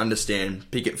 $8.50. I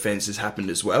understand picket fence has happened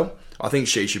as well. I think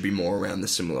she should be more around the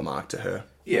similar mark to her.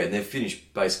 Yeah, and they've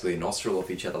finished basically a nostril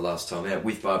off each other last time out,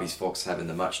 with Barbie's Fox having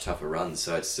the much tougher run,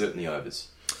 so it's certainly overs.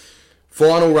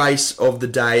 Final race of the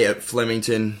day at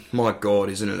Flemington. My God,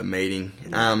 isn't it a meeting?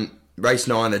 Race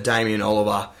 9, the Damien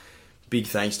Oliver. Big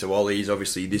thanks to Ollie's.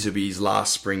 Obviously, this will be his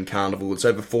last spring carnival. It's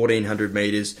over 1,400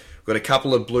 metres. We've got a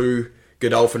couple of blue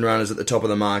Godolphin runners at the top of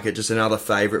the market. Just another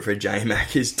favourite for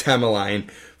J-Mac is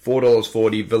Tamerlane,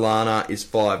 $4.40. Villana is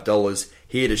 $5.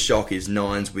 Here to Shock is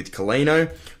 9s with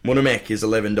Colino. Munamek is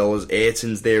 $11.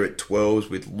 Ayrton's there at 12s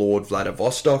with Lord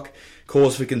Vladivostok.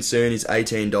 Cause for Concern is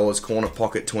 $18. Corner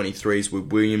Pocket 23s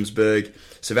with Williamsburg.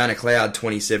 Savannah Cloud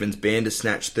 27s.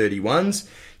 Bandersnatch 31s.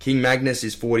 King Magnus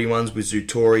is 41s with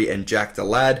Zutori and Jack the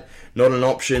Lad. Not an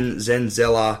Option,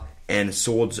 Zenzella and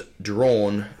Swords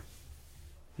Drawn.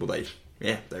 Well,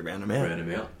 they round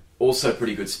them out. Also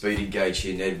pretty good speed engage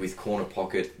here, Ned, with Corner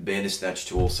Pocket, Bandersnatch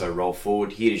to also roll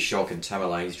forward. Here to Shock and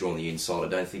Tamerlane's drawn the inside. I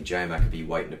don't think J-Mac could be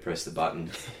waiting to press the button.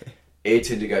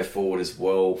 Ayrton to go forward as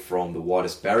well from the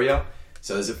widest barrier.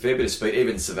 So there's a fair bit of speed.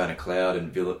 Even Savannah Cloud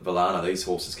and Villana, these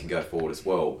horses can go forward as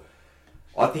well.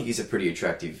 I think he's a pretty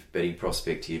attractive betting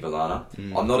prospect here, Villana.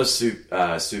 I'm not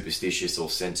a superstitious or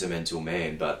sentimental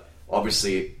man, but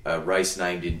obviously a race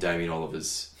named in Damien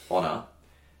Oliver's honour.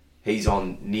 He's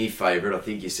on near favourite. I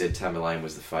think you said Tamerlane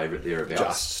was the favourite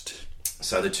thereabouts. Just.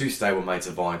 So the two stablemates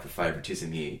are vying for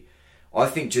favouritism here. I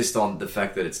think just on the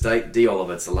fact that it's D.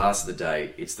 Oliver, it's the last of the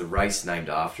day, it's the race named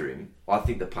after him, I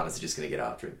think the punters are just going to get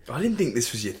after him. I didn't think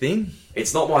this was your thing.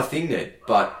 It's not my thing, Ned,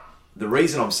 but the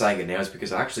reason I'm saying it now is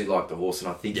because I actually like the horse and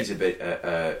I think he's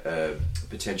a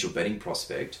potential betting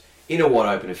prospect. In a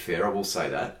wide open affair, I will say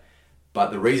that.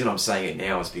 But the reason I'm saying it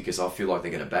now is because I feel like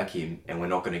they're going to back him and we're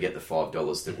not going to get the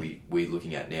 $5 that we're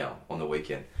looking at now on the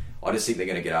weekend. I just think they're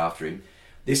going to get after him.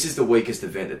 This is the weakest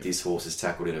event that this horse has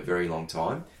tackled in a very long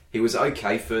time. He was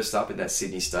okay first up in that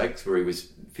Sydney Stakes where he was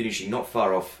finishing not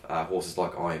far off horses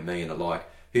like I Am Me and the like,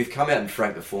 who've come out and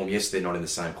franked the form. Yes, they're not in the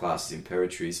same class as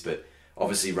Imperatrice, but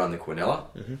obviously run the Quinella,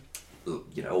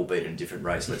 albeit in a different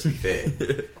race, let's be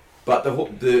fair. But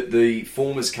the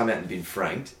form has come out and been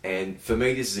franked, and for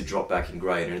me this is a drop back in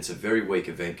grade, and it's a very weak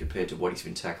event compared to what he's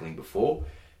been tackling before.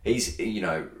 He's,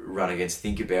 run against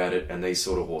Think About It and these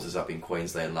sort of horses up in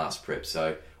Queensland last prep.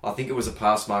 So I think it was a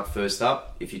pass mark first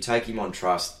up. If you take him on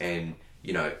trust and,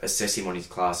 assess him on his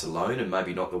class alone and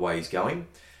maybe not the way he's going,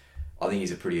 I think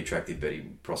he's a pretty attractive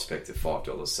betting prospect at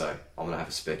 $5. So I'm going to have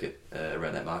a spec it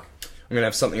around that mark. I'm going to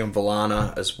have something on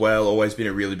Valana as well. Always been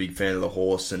a really big fan of the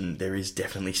horse, and there is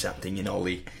definitely something in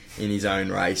Ollie in his own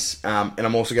race. And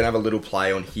I'm also going to have a little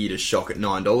play on Here to Shock at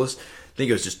 $9. I think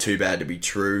it was just too bad to be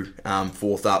true.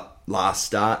 Fourth up last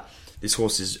start. This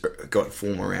horse has got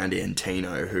form around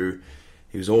Antino, who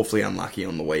he was awfully unlucky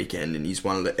on the weekend, and he's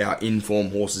one of our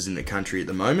in-form horses in the country at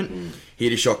the moment. Here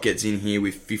to Shock gets in here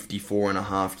with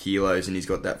 54.5 kilos, and he's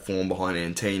got that form behind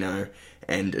Antino.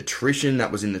 And Attrition,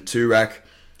 that was in the 2-rack.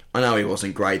 I know he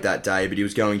wasn't great that day, but he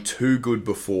was going too good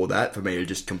before that for me to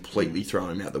just completely throw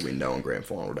him out the window on grand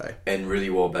final day. And really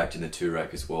well backed in the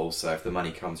 2-rack as well, so if the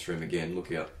money comes for him again,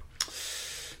 look out.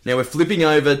 Now we're flipping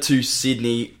over to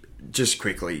Sydney just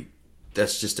quickly.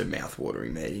 That's just a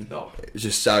mouth-watering meeting. Oh. It's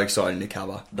just so exciting to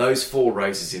cover. Those 4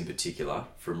 races in particular,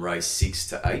 from race 6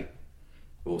 to 8,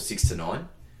 or 6 to 9,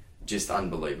 just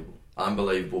unbelievable.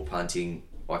 Unbelievable punting.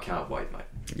 I can't wait, mate.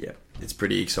 Yeah, it's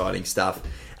pretty exciting stuff.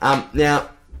 Now,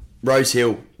 Rose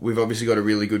Hill, we've obviously got a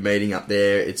really good meeting up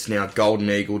there. It's now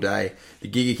Golden Eagle Day. The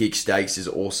Giga Kick Stakes is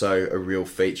also a real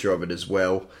feature of it as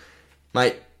well.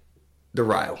 Mate, the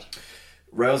rail.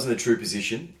 Rail's in the true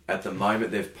position. At the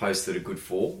moment, they've posted a good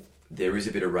fall. There is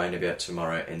a bit of rain about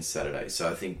tomorrow and Saturday. So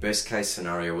I think best case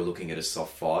scenario, we're looking at a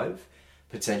soft 5,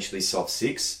 potentially soft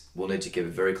 6. We'll need to keep a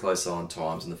very close eye on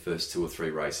times in the first 2 or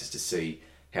 3 races to see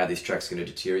how this track's going to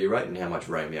deteriorate and how much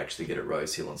rain we actually get at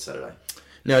Rose Hill on Saturday.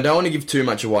 Now, I don't want to give too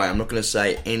much away. I'm not going to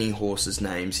say any horses'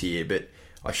 names here, but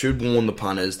I should warn the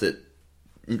punters that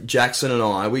Jackson and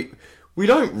I, we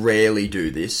don't rarely do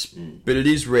this, but it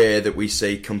is rare that we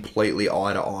see completely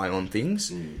eye to eye on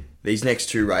things. These next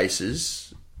 2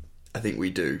 races, I think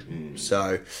we do.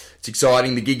 So it's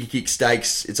exciting. The Giga Kick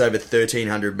Stakes, it's over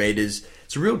 1,300 metres.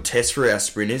 It's a real test for our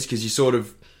sprinters because you sort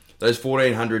of, those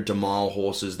 1,400 to mile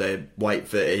horses, they wait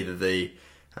for either they've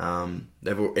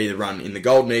either run in the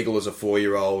Golden Eagle as a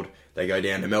 4-year-old, they go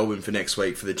down to Melbourne for next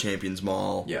week for the Champions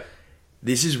Mile. Yeah.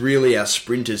 This is really our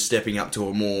sprinters stepping up to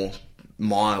a more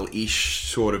mile-ish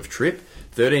sort of trip.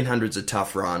 1,300's a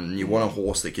tough run, and you want a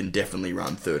horse that can definitely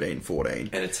run 13, 14.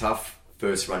 And a tough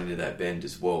first run into that bend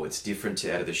as well. It's different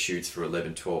to out of the chutes for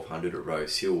 11, 1,200 at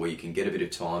Rose Hill, where you can get a bit of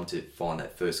time to find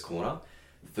that first corner.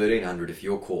 1,300, if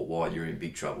you're caught wide, you're in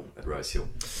big trouble at Rose Hill.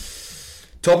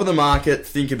 Top of the market,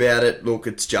 Think About It. Look,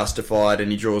 it's justified,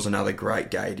 and he draws another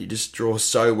great gate. He just draws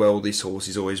so well, this horse.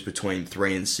 He's always between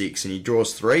 3 and 6, and he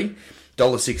draws 3.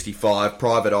 $1.65.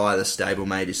 Private Eye, the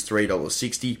stablemate, is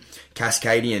 $3.60.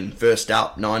 Cascadian, first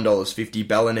up, $9.50.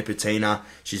 Bella Nipotina,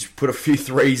 she's put a few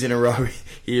 3s in a row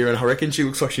here, and I reckon she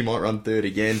looks like she might run third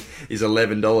again, is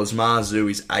 $11.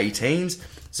 Marzu is 18s.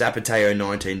 Zapateo,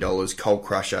 $19. Cold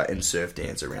Crusher and Surf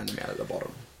Dancer round them out at the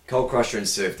bottom. Cold Crusher and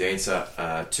Surf Dancer,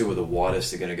 2 of the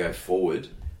widest, are going to go forward.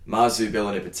 Marzu,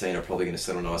 Bella Nipotina are probably going to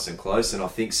settle nice and close, and I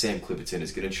think Sam Clipperton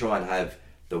is going to try and have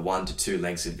the 1 to 2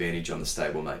 lengths advantage on the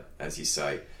stablemate, as you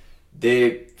say.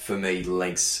 They're, for me,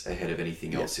 lengths ahead of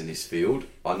anything else in this field.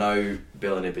 I know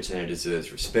Bella Nipotina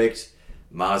deserves respect.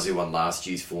 Marzu on last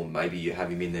year's form, maybe you have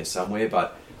him in there somewhere,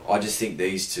 but I just think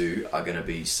these 2 are going to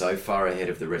be so far ahead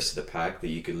of the rest of the pack that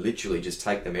you can literally just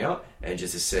take them out and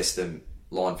just assess them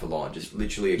line for line, just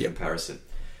literally a comparison.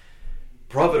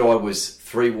 Private Eye was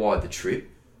 3 wide the trip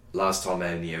last time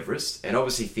out in the Everest, and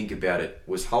obviously Think About It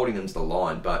was holding them to the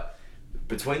line, but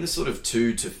between the sort of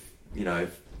 2 to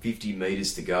 50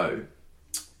 metres to go,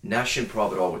 Nash and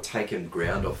Private Eye were taking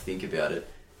ground off Think About It,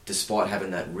 despite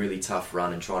having that really tough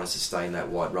run and trying to sustain that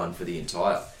wide run for the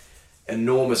entire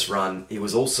enormous run. He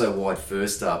was also wide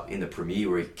first up in the Premier,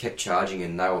 where he kept charging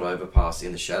and nailed overpass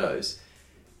in the shadows.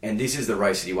 And this is the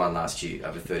race that he won last year,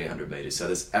 over 1,300 metres. So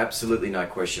there's absolutely no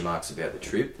question marks about the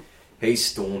trip. He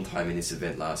stormed home in this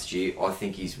event last year. I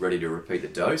think he's ready to repeat the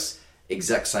dose.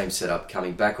 Exact same setup,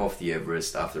 coming back off the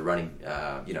Everest after running,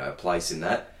 a place in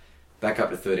that. Back up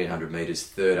to 1,300 metres,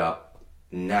 third up,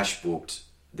 Nash booked.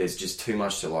 There's just too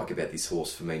much to like about this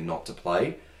horse for me not to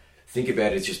play. Think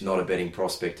about it, it's just not a betting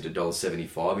prospect at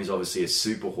 $1.75. He's obviously a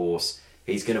super horse.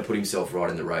 He's going to put himself right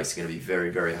in the race. It's going to be very,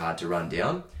 very hard to run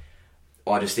down.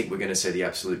 I just think we're going to see the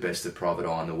absolute best of Private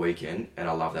Eye on the weekend, and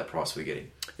I love that price we're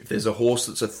getting. If there's a horse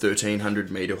that's a 1,300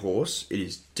 metre horse, it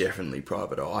is definitely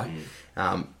Private Eye.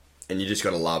 And you just got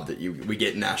to love that we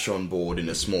get Nash on board in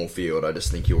a small field. I just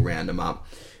think he'll round them up.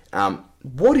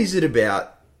 What is it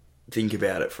about, think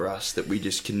about it for us, that we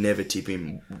just can never tip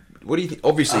him? What do you think?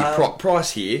 Obviously,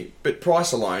 price here, but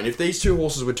price alone. If these two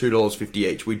horses were $2.50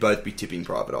 each, we'd both be tipping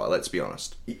Private Eye, let's be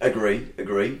honest.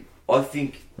 Agree. I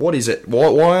think... What is it?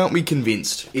 Why aren't we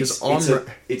convinced? It's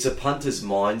a punter's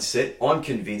mindset. I'm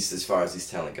convinced as far as this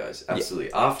talent goes.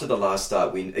 Absolutely. Yeah. After the last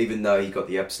start win, even though he got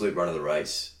the absolute run of the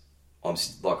race, I'm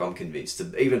convinced.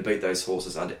 To even beat those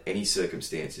horses under any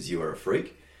circumstances, you are a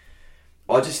freak.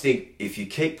 I just think if you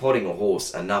keep potting a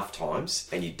horse enough times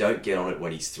and you don't get on it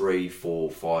when he's $3,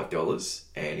 $4, $5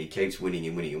 and he keeps winning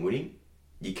and winning and winning,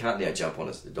 you can't now jump on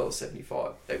it at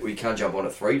 $1.75. You can't jump on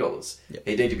at $3. Yep.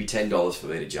 He'd need to be $10 for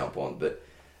me to jump on, but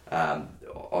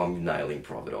I'm nailing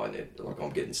Private Eye net. I'm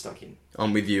getting stuck in.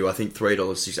 I'm with you. I think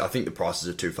 $3. I think the prices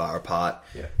are too far apart,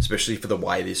 especially for the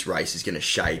way this race is going to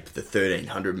shape the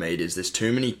 1,300 metres. There's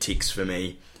too many ticks for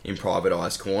me in Private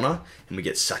Eye's corner, and we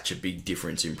get such a big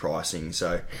difference in pricing.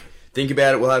 So think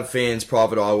about it. We'll have fans.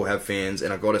 Private Eye will have fans,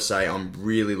 and I've got to say, I'm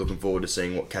really looking forward to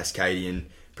seeing what Cascadian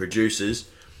produces.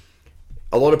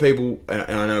 A lot of people, and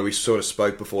I know we sort of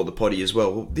spoke before the potty as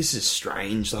well, this is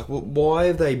strange. Why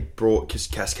have they brought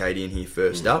Cascadian here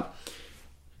first up?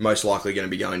 Most likely going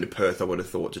to be going to Perth, I would have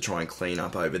thought, to try and clean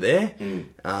up over there.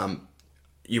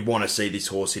 You want to see this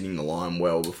horse hitting the line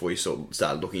well before you sort of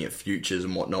start looking at futures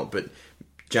and whatnot, but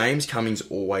James Cummings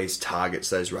always targets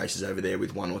those races over there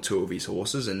with one or two of his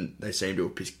horses, and they seem to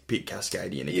have picked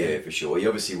Cascadian again. Yeah, for sure. He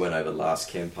obviously went over last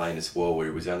campaign as well, where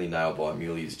he was only nailed by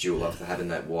Amelia's Jewel after having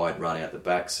that wide run out the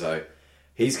back. So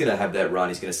he's going to have that run.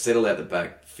 He's going to settle out the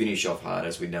back, finish off hard,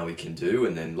 as we know he can do,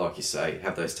 and then, like you say,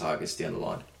 have those targets down the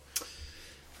line.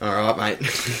 All right,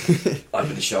 mate.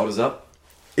 Open the shoulders up.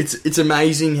 It's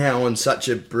amazing how on such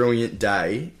a brilliant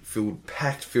day,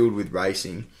 packed filled with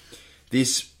racing,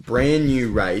 this brand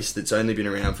new race that's only been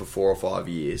around for 4 or 5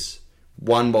 years,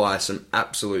 won by some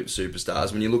absolute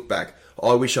superstars. When you look back,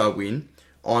 I Wish I Win,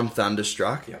 I'm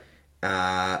Thunderstruck. Yep.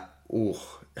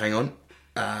 Hang on.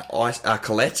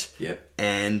 Colette. Yep.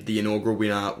 And the inaugural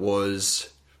winner was...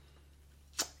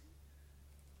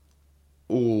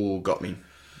 got me.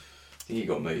 I think you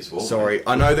got me as well. Sorry. Mate.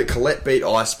 I know that Colette beat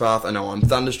Ice Path. I know I'm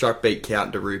Thunderstruck beat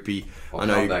Count DeRupi. I'll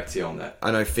come back to you on that.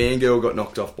 I know Fangirl got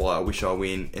knocked off by I Wish I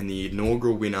Win, and the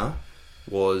inaugural winner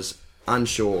was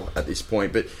unsure at this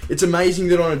point. But it's amazing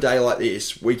that on a day like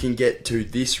this, we can get to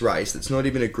this race that's not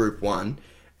even a Group 1,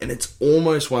 and it's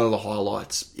almost one of the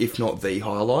highlights, if not the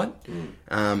highlight.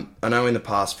 I know in the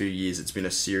past few years it's been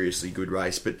a seriously good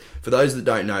race, but for those that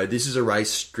don't know, this is a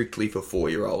race strictly for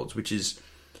 4-year-olds, which is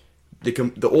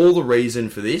all the reason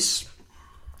for this,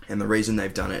 and the reason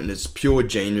they've done it, and it's pure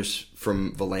genius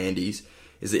from Volandis,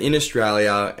 is that in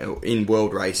Australia, in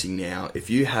world racing now, if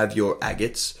you have your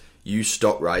agates, you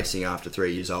stop racing after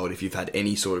 3 years old if you've had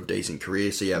any sort of decent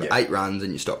career. So you have 8 runs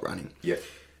and you stop running.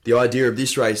 The idea of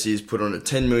this race is put on a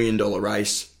 $10 million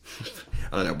race.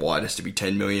 I don't know why it has to be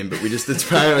 $10 million, but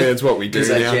apparently that's what we do now.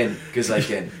 Because they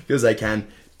can. Because they can.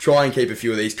 Try and keep a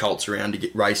few of these colts around to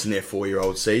get racing their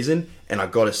 4-year-old season, and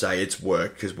I've got to say it's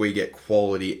worked because we get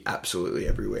quality absolutely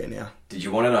everywhere now. Did you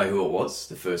want to know who it was,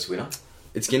 the first winner?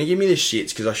 It's going to give me the shits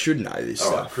because I should know this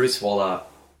stuff. Right, Chris Waller,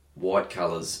 white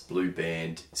colours, blue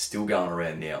band, still going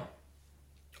around now.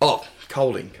 Oh,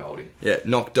 Colding. Yeah,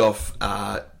 knocked off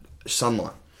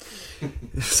Sunlight.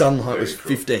 Sunlight was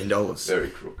 $15. Very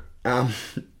crook.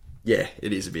 Yeah,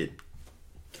 it is a bit.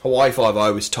 Hawaii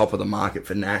 5-0 was top of the market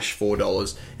for Nash,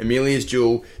 $4. Amelia's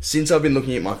Jewel, since I've been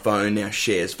looking at my phone now,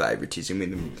 shares favouritism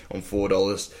with them on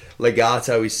 $4.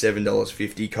 Legato is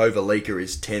 $7.50. Kovalika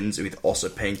is 10s with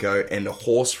Osipenko, and a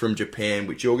horse from Japan,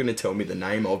 which you're going to tell me the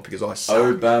name of because I suck.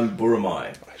 Obam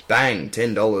Buramai. Bang,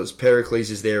 $10.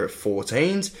 Pericles is there at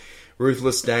 14s.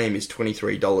 Ruthless Dame is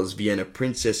 $23. Vienna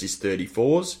Princess is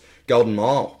 34s. Golden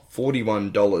Mile,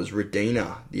 $41.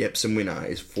 Redina, the Epsom winner,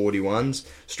 is 41s.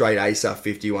 Straight Ace are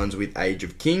 51s with Age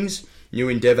of Kings. New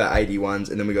Endeavour,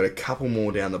 81s. And then we got a couple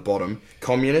more down the bottom.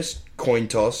 Communist, Coin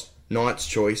Toss, Knight's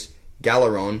Choice,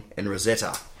 Galeron, and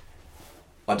Rosetta.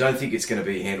 I don't think it's going to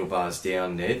be handlebars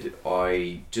down, Ned.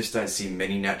 I just don't see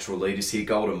many natural leaders here.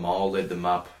 Golden Mile led them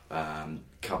up,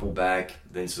 couple back,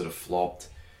 then sort of flopped.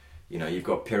 You know, you've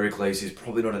got Pericles, who's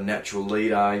probably not a natural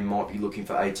leader. He might be looking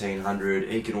for 1800.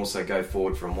 He can also go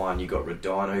forward from one. You've got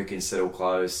Redina, who can settle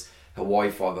close. Hawaii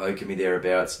 5 can be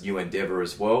thereabouts. New Endeavour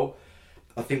as well.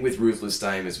 I think with Ruthless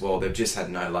Dame as well, they've just had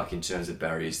no luck in terms of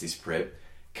barriers this prep.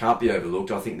 Can't be overlooked.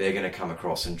 I think they're going to come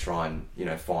across and try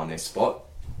and, find their spot.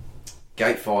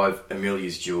 Gate 5,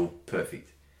 Amelia's Jewel,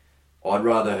 perfect. I'd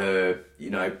rather her,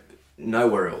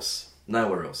 nowhere else.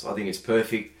 Nowhere else. I think it's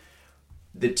perfect.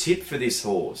 The tip for this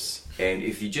horse, and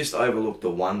if you just overlook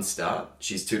the one start,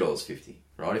 she's $2.50,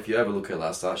 right? If you overlook her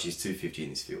last start, she's $2.50 in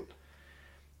this field.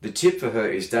 The tip for her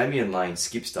is Damien Lane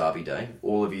skips Derby Day.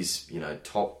 All of his,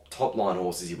 top line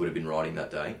horses he would have been riding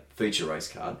that day. Feature race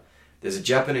card. There's a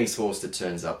Japanese horse that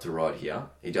turns up to ride here.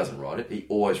 He doesn't ride it. He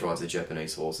always rides the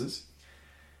Japanese horses.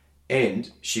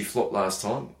 And she flopped last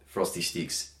time, Frosty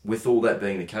Sticks, with all that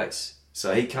being the case.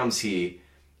 So he comes here,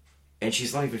 and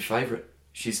she's not even favourite.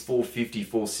 She's $4.50,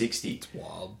 $4.60. It's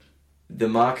wild. The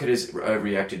market has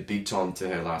overreacted big time to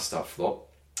her last start flop.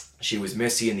 She was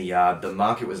messy in the yard. The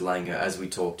market was laying her, as we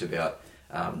talked about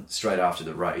straight after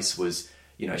the race, was,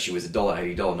 she was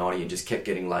 $1.80, $1.90 and just kept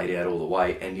getting laid out all the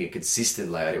way, and a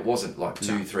consistent layout. It wasn't like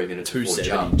 2-3 minutes before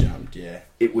jumped, yeah.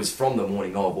 It was from the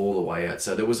morning of all the way out.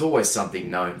 So there was always something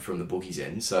known from the bookies'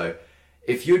 end. So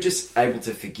if you're just able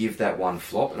to forgive that one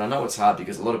flop, and I know it's hard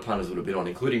because a lot of punters would have been on,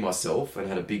 including myself, and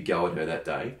had a big go at her that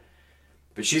day,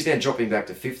 but she's now dropping back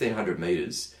to 1,500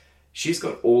 metres. She's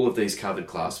got all of these covered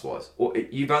class-wise.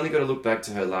 You've only got to look back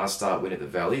to her last start win at the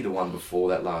Valley, the one before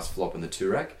that last flop in the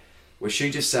Toorak, where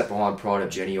she just sat behind Pride of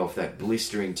Jenny off that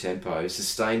blistering tempo,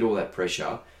 sustained all that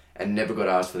pressure, and never got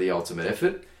asked for the ultimate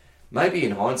effort. Maybe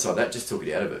in hindsight, that just took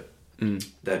it out of her.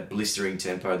 That blistering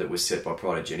tempo that was set by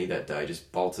Pride of Jenny that day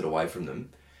just bolted away from them.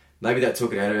 Maybe that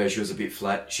took it out of her. She was a bit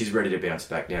flat. She's ready to bounce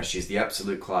back now. She's the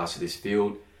absolute class of this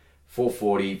field.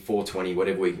 440, 420,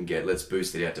 whatever we can get. Let's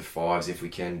boost it out to 5s if we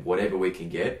can. Whatever we can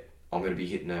get, I'm going to be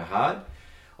hitting her hard.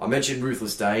 I mentioned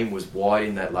Ruthless Dame was wide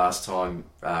in that last time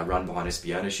run behind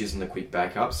Espiona. She's in the quick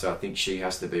backup, so I think she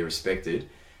has to be respected.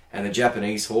 And the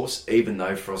Japanese horse, even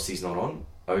though Frosty's not on,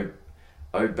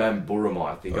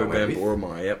 Obamburamai, I think I went with.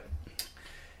 Obamburamai, yep.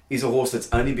 Is a horse that's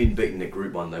only been beaten at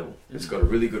Group 1 level. It's got a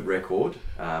really good record,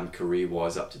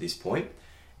 career-wise up to this point,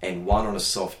 and won on a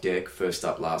soft deck, first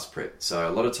up, last prep. So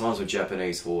a lot of times with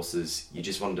Japanese horses, you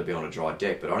just want them to be on a dry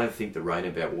deck, but I don't think the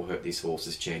rainabout will hurt this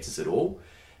horse's chances at all.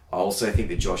 I also think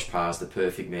that Josh Parr's the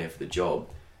perfect man for the job.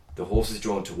 The horse is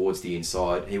drawn towards the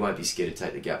inside. He won't be scared to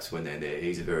take the gaps when they're there.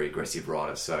 He's a very aggressive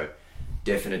rider, so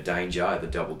definite danger at the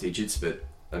double digits, but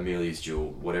Amelia's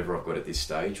Jewel, whatever I've got at this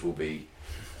stage, will be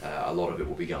a lot of it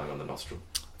will be going on the nostril.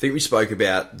 I think we spoke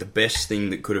about the best thing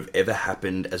that could have ever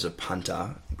happened as a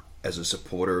punter, as a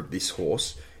supporter of this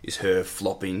horse, is her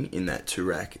flopping in that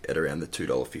Toorak at around the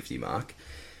 $2.50 mark.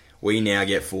 We now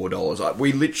get $4.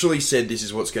 We literally said this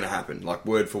is what's going to happen, like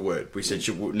word for word. We said,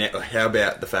 how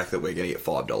about the fact that we're going to get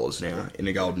 $5 now in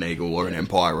a Golden Eagle or an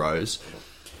Empire Rose?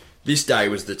 This day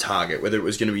was the target, whether it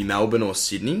was going to be Melbourne or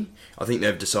Sydney. I think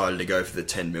they've decided to go for the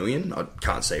 10 million. I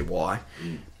can't see why.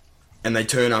 And they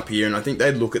turn up here, and I think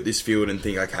they'd look at this field and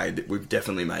think, okay, we've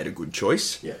definitely made a good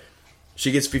choice. Yeah.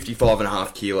 She gets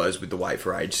 55.5 kilos with the weight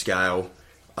for age scale.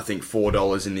 I think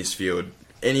 $4 in this field.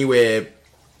 Anywhere,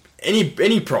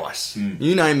 any price.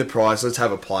 You name the price, let's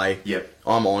have a play. Yep.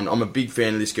 I'm on. I'm a big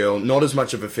fan of this girl. Not as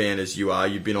much of a fan as you are.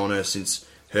 You've been on her since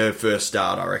her first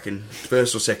start, I reckon.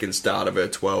 First or second start of her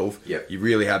 12. Yep. You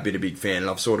really have been a big fan,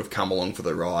 and I've sort of come along for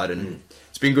the ride, and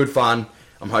it's been good fun.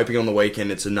 I'm hoping on the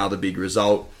weekend it's another big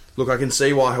result. Look, I can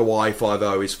see why Hawaii 5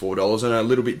 is $4, and a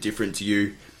little bit different to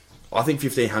you. I think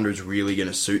 1,500 is really going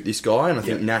to suit this guy, and I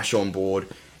think Nash on board,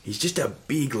 he's just a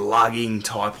big lugging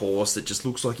type horse that just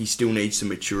looks like he still needs to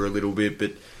mature a little bit,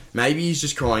 but maybe he's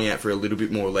just crying out for a little bit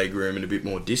more leg room and a bit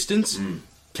more distance.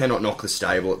 Cannot knock the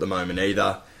stable at the moment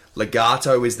either.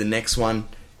 Legato is the next one.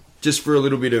 Just for a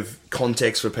little bit of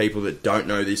context for people that don't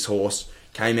know this horse,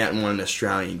 came out and won an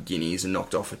Australian Guineas and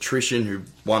knocked off Attrition, who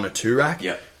won a Toorak.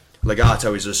 Yep.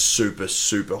 Legato is a super,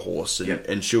 super horse,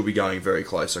 and she'll be going very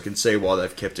close. I can see why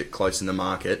they've kept it close in the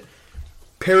market.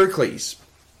 Pericles.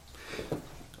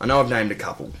 I know I've named a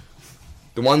couple.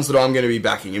 The ones that I'm going to be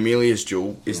backing, Amelia's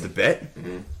Jewel, is the bet.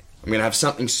 I'm going to have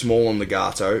something small on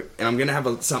Legato, and I'm going to have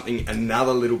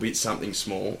another little bit something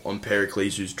small on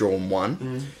Pericles, who's drawn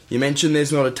 1. You mentioned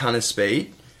there's not a ton of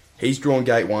speed. He's drawn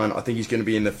gate 1. I think he's going to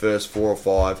be in the first 4 or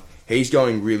 5. He's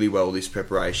going really well this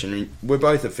preparation. I mean, we're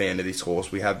both a fan of this horse.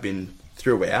 We have been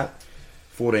throughout.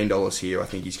 $14 here. I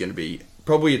think he's going to be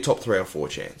probably a top 3 or 4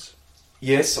 chance.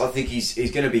 Yes, I think he's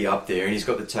going to be up there, and he's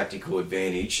got the tactical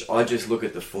advantage. I just look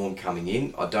at the form coming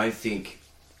in. I don't think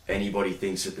anybody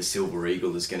thinks that the Silver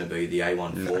Eagle is going to be the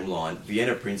A1 form line.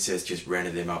 Vienna Princess just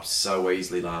rented them up so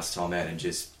easily last time out and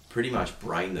just pretty much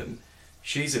brained them.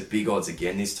 She's at big odds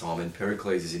again this time, and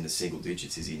Pericles is in the single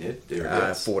digits, is he, Ned?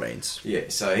 14s. Yeah,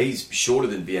 so he's shorter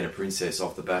than Vienna Princess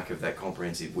off the back of that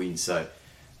comprehensive win. So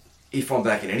if I'm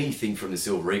backing anything from the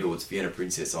Silver Eagle, it's Vienna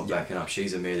Princess I'm backing up.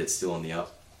 She's a mare that's still on the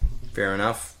up. Fair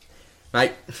enough.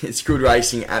 Mate, it's good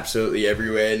racing absolutely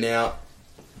everywhere. Now,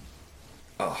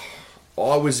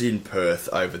 I was in Perth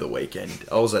over the weekend.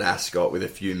 I was at Ascot with a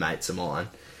few mates of mine.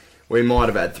 We might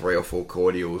have had 3 or 4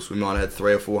 cordials. We might have had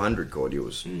 300 or 400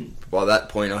 cordials. By that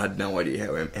point, I had no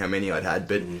idea how many I'd had.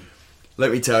 But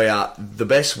let me tell you, the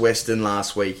Best Western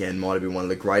last weekend might have been one of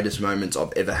the greatest moments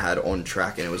I've ever had on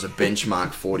track, and it was a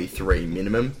benchmark 43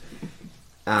 minimum.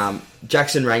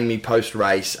 Jackson rang me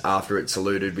post-race after it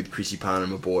saluted with Chrissy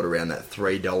Parnham aboard around that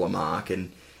 $3 mark,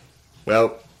 and,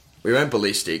 well, we went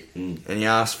ballistic, and he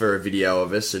asked for a video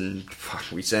of us, and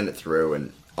we sent it through,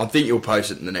 and I think you'll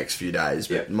post it in the next few days,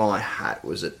 but my hat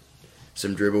was at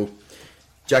some dribble.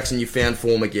 Jackson, you found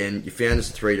form again, you found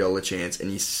us a $3 chance,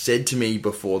 and you said to me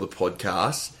before the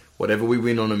podcast, whatever we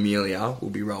win on Amelia,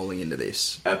 we'll be rolling into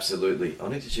this. Absolutely. I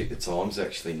need to check the times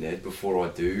actually, Ned, before I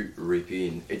do rip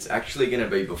in. It's actually going to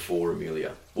be before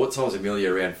Amelia. What time's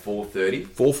Amelia? Around 4:30?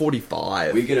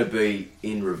 4:45. We're going to be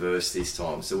in reverse this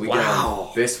time. So we're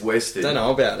going Best Western. Don't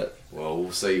know about it. Well,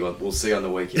 we'll see on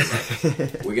the weekend,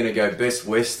 mate. We're going to go Best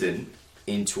Western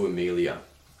into Amelia.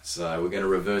 So we're going to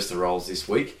reverse the roles this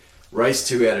week. Race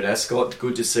 2 out at Ascot.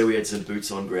 Good to see we had some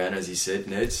boots on ground, as you said,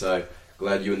 Ned. So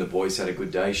glad you and the boys had a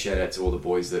good day. Shout out to all the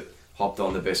boys that hopped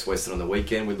on the Best Western on the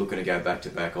weekend. We're looking to go back to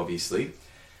back, obviously.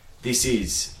 This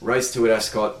is Race 2 at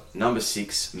Ascot, number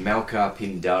 6, Malkar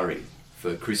Pindari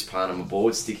for Chris Parnham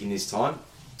aboard, sticking this time.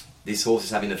 This horse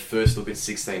is having the first look at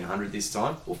 1600 this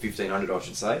time, or 1500 I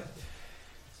should say.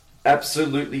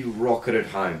 Absolutely rocketed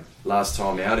home last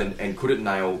time out and couldn't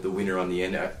nail the winner on the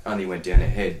end, only went down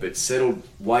ahead, but settled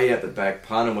way out the back.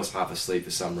 Parnham was half asleep for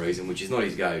some reason, which is not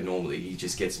his go normally, he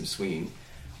just gets him swinging.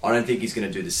 I don't think he's going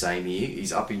to do the same here.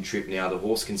 He's up in trip now, the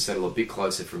horse can settle a bit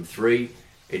closer from 3.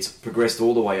 It's progressed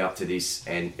all the way up to this,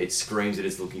 and it screams that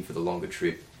it's looking for the longer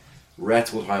trip.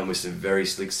 Rattled home with some very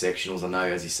slick sectionals. I know,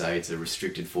 as you say, it's a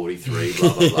restricted 43,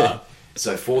 blah, blah, blah.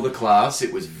 So for the class,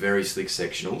 it was very slick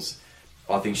sectionals.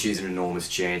 I think she's an enormous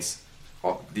chance.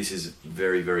 This is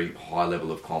very, very high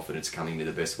level of confidence coming to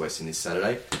the Best Western this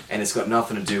Saturday, and it's got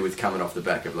nothing to do with coming off the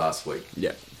back of last week.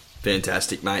 Yeah,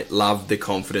 fantastic, mate. Love the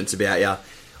confidence about you.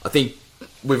 I think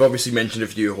we've obviously mentioned a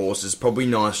few horses. Probably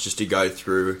nice just to go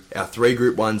through our 3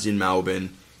 Group 1s in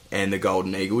Melbourne and the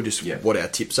Golden Eagle, just what our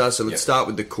tips are. So let's start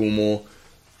with the Coolmore.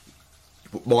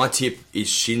 My tip is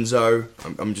Shinzo.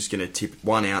 I'm just going to tip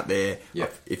one out there.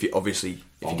 If you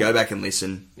go back and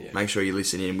listen, make sure you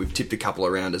listen in. We've tipped a couple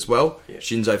around as well.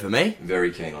 Shinzo for me.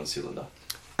 Very keen on Cylinder.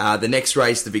 The next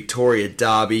race, the Victoria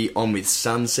Derby, on with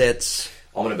Sunsets.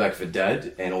 I'm going to back for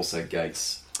Dad and also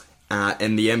Gates.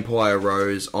 And the Empire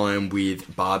Rose, I'm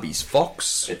with Barbie's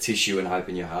Fox. A Tissue and Hope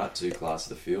in Your Heart, 2 class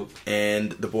of the field.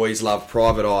 And the boys love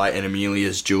Private Eye and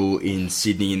Amelia's Jewel in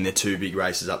Sydney in their 2 big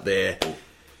races up there.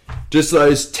 Just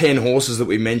those 10 horses that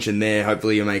we mentioned there,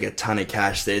 hopefully you'll make a ton of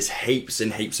cash. There's heaps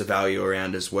and heaps of value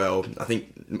around as well. I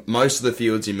think most of the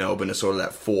fields in Melbourne are sort of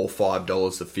that $4 or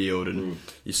 $5 the field, and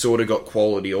you sort of got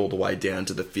quality all the way down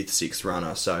to the 5th, 6th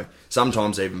runner, so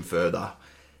sometimes even further.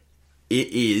 It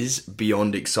is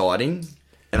beyond exciting,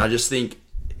 and I just think,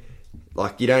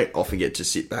 like, you don't often get to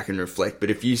sit back and reflect, but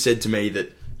if you said to me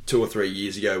that 2 or 3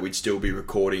 years ago we'd still be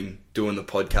recording, doing the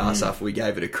podcast after we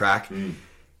gave it a crack,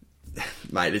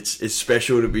 mate, it's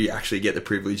special to be actually get the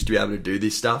privilege to be able to do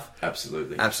this stuff.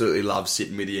 Absolutely love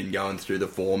sitting with you and going through the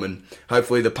form, and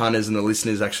hopefully the punters and the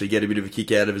listeners actually get a bit of a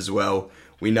kick out of it as well.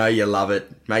 We know you love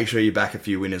it. Make sure you back a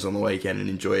few winners on the weekend and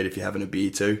enjoy it if you're having a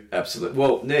beer too. Absolutely.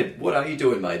 Well, Ned, what are you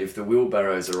doing, mate, if the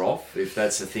wheelbarrows are off, if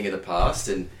that's a thing of the past,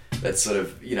 and that's sort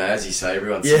of, as you say,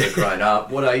 everyone's sort of grown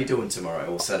up. What are you doing tomorrow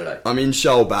or Saturday? I'm in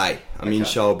Shoal Bay. In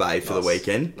Shoal Bay for the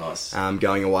weekend. Nice.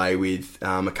 Going away with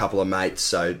a couple of mates,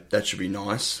 so that should be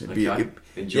nice. Enjoy.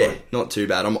 Yeah, not too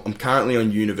bad. I'm currently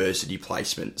on university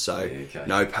placement, so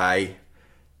no pay,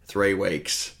 3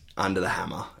 weeks, under the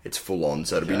hammer. It's full on,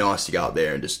 so it'll be nice to go up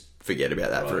there and just forget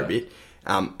about that for a bit.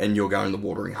 And you're going to the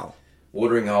Watering Hole.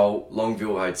 Watering Hole,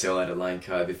 Longville Hotel out at Lane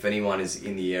Cove. If anyone is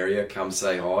in the area, come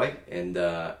say hi, and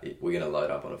we're going to load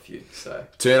up on a few. So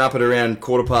turn up at around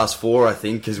 4:15, I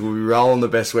think, because we'll be rolling the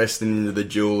Best Western into the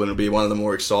Jewel, and it'll be one of the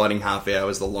more exciting half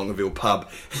hours the Longueville pub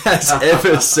has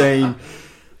ever seen.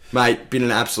 Mate, been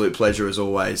an absolute pleasure as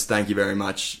always. Thank you very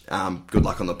much. Good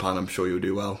luck on the punt. I'm sure you'll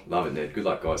do well. Love it, Ned. Good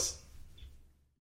luck, guys.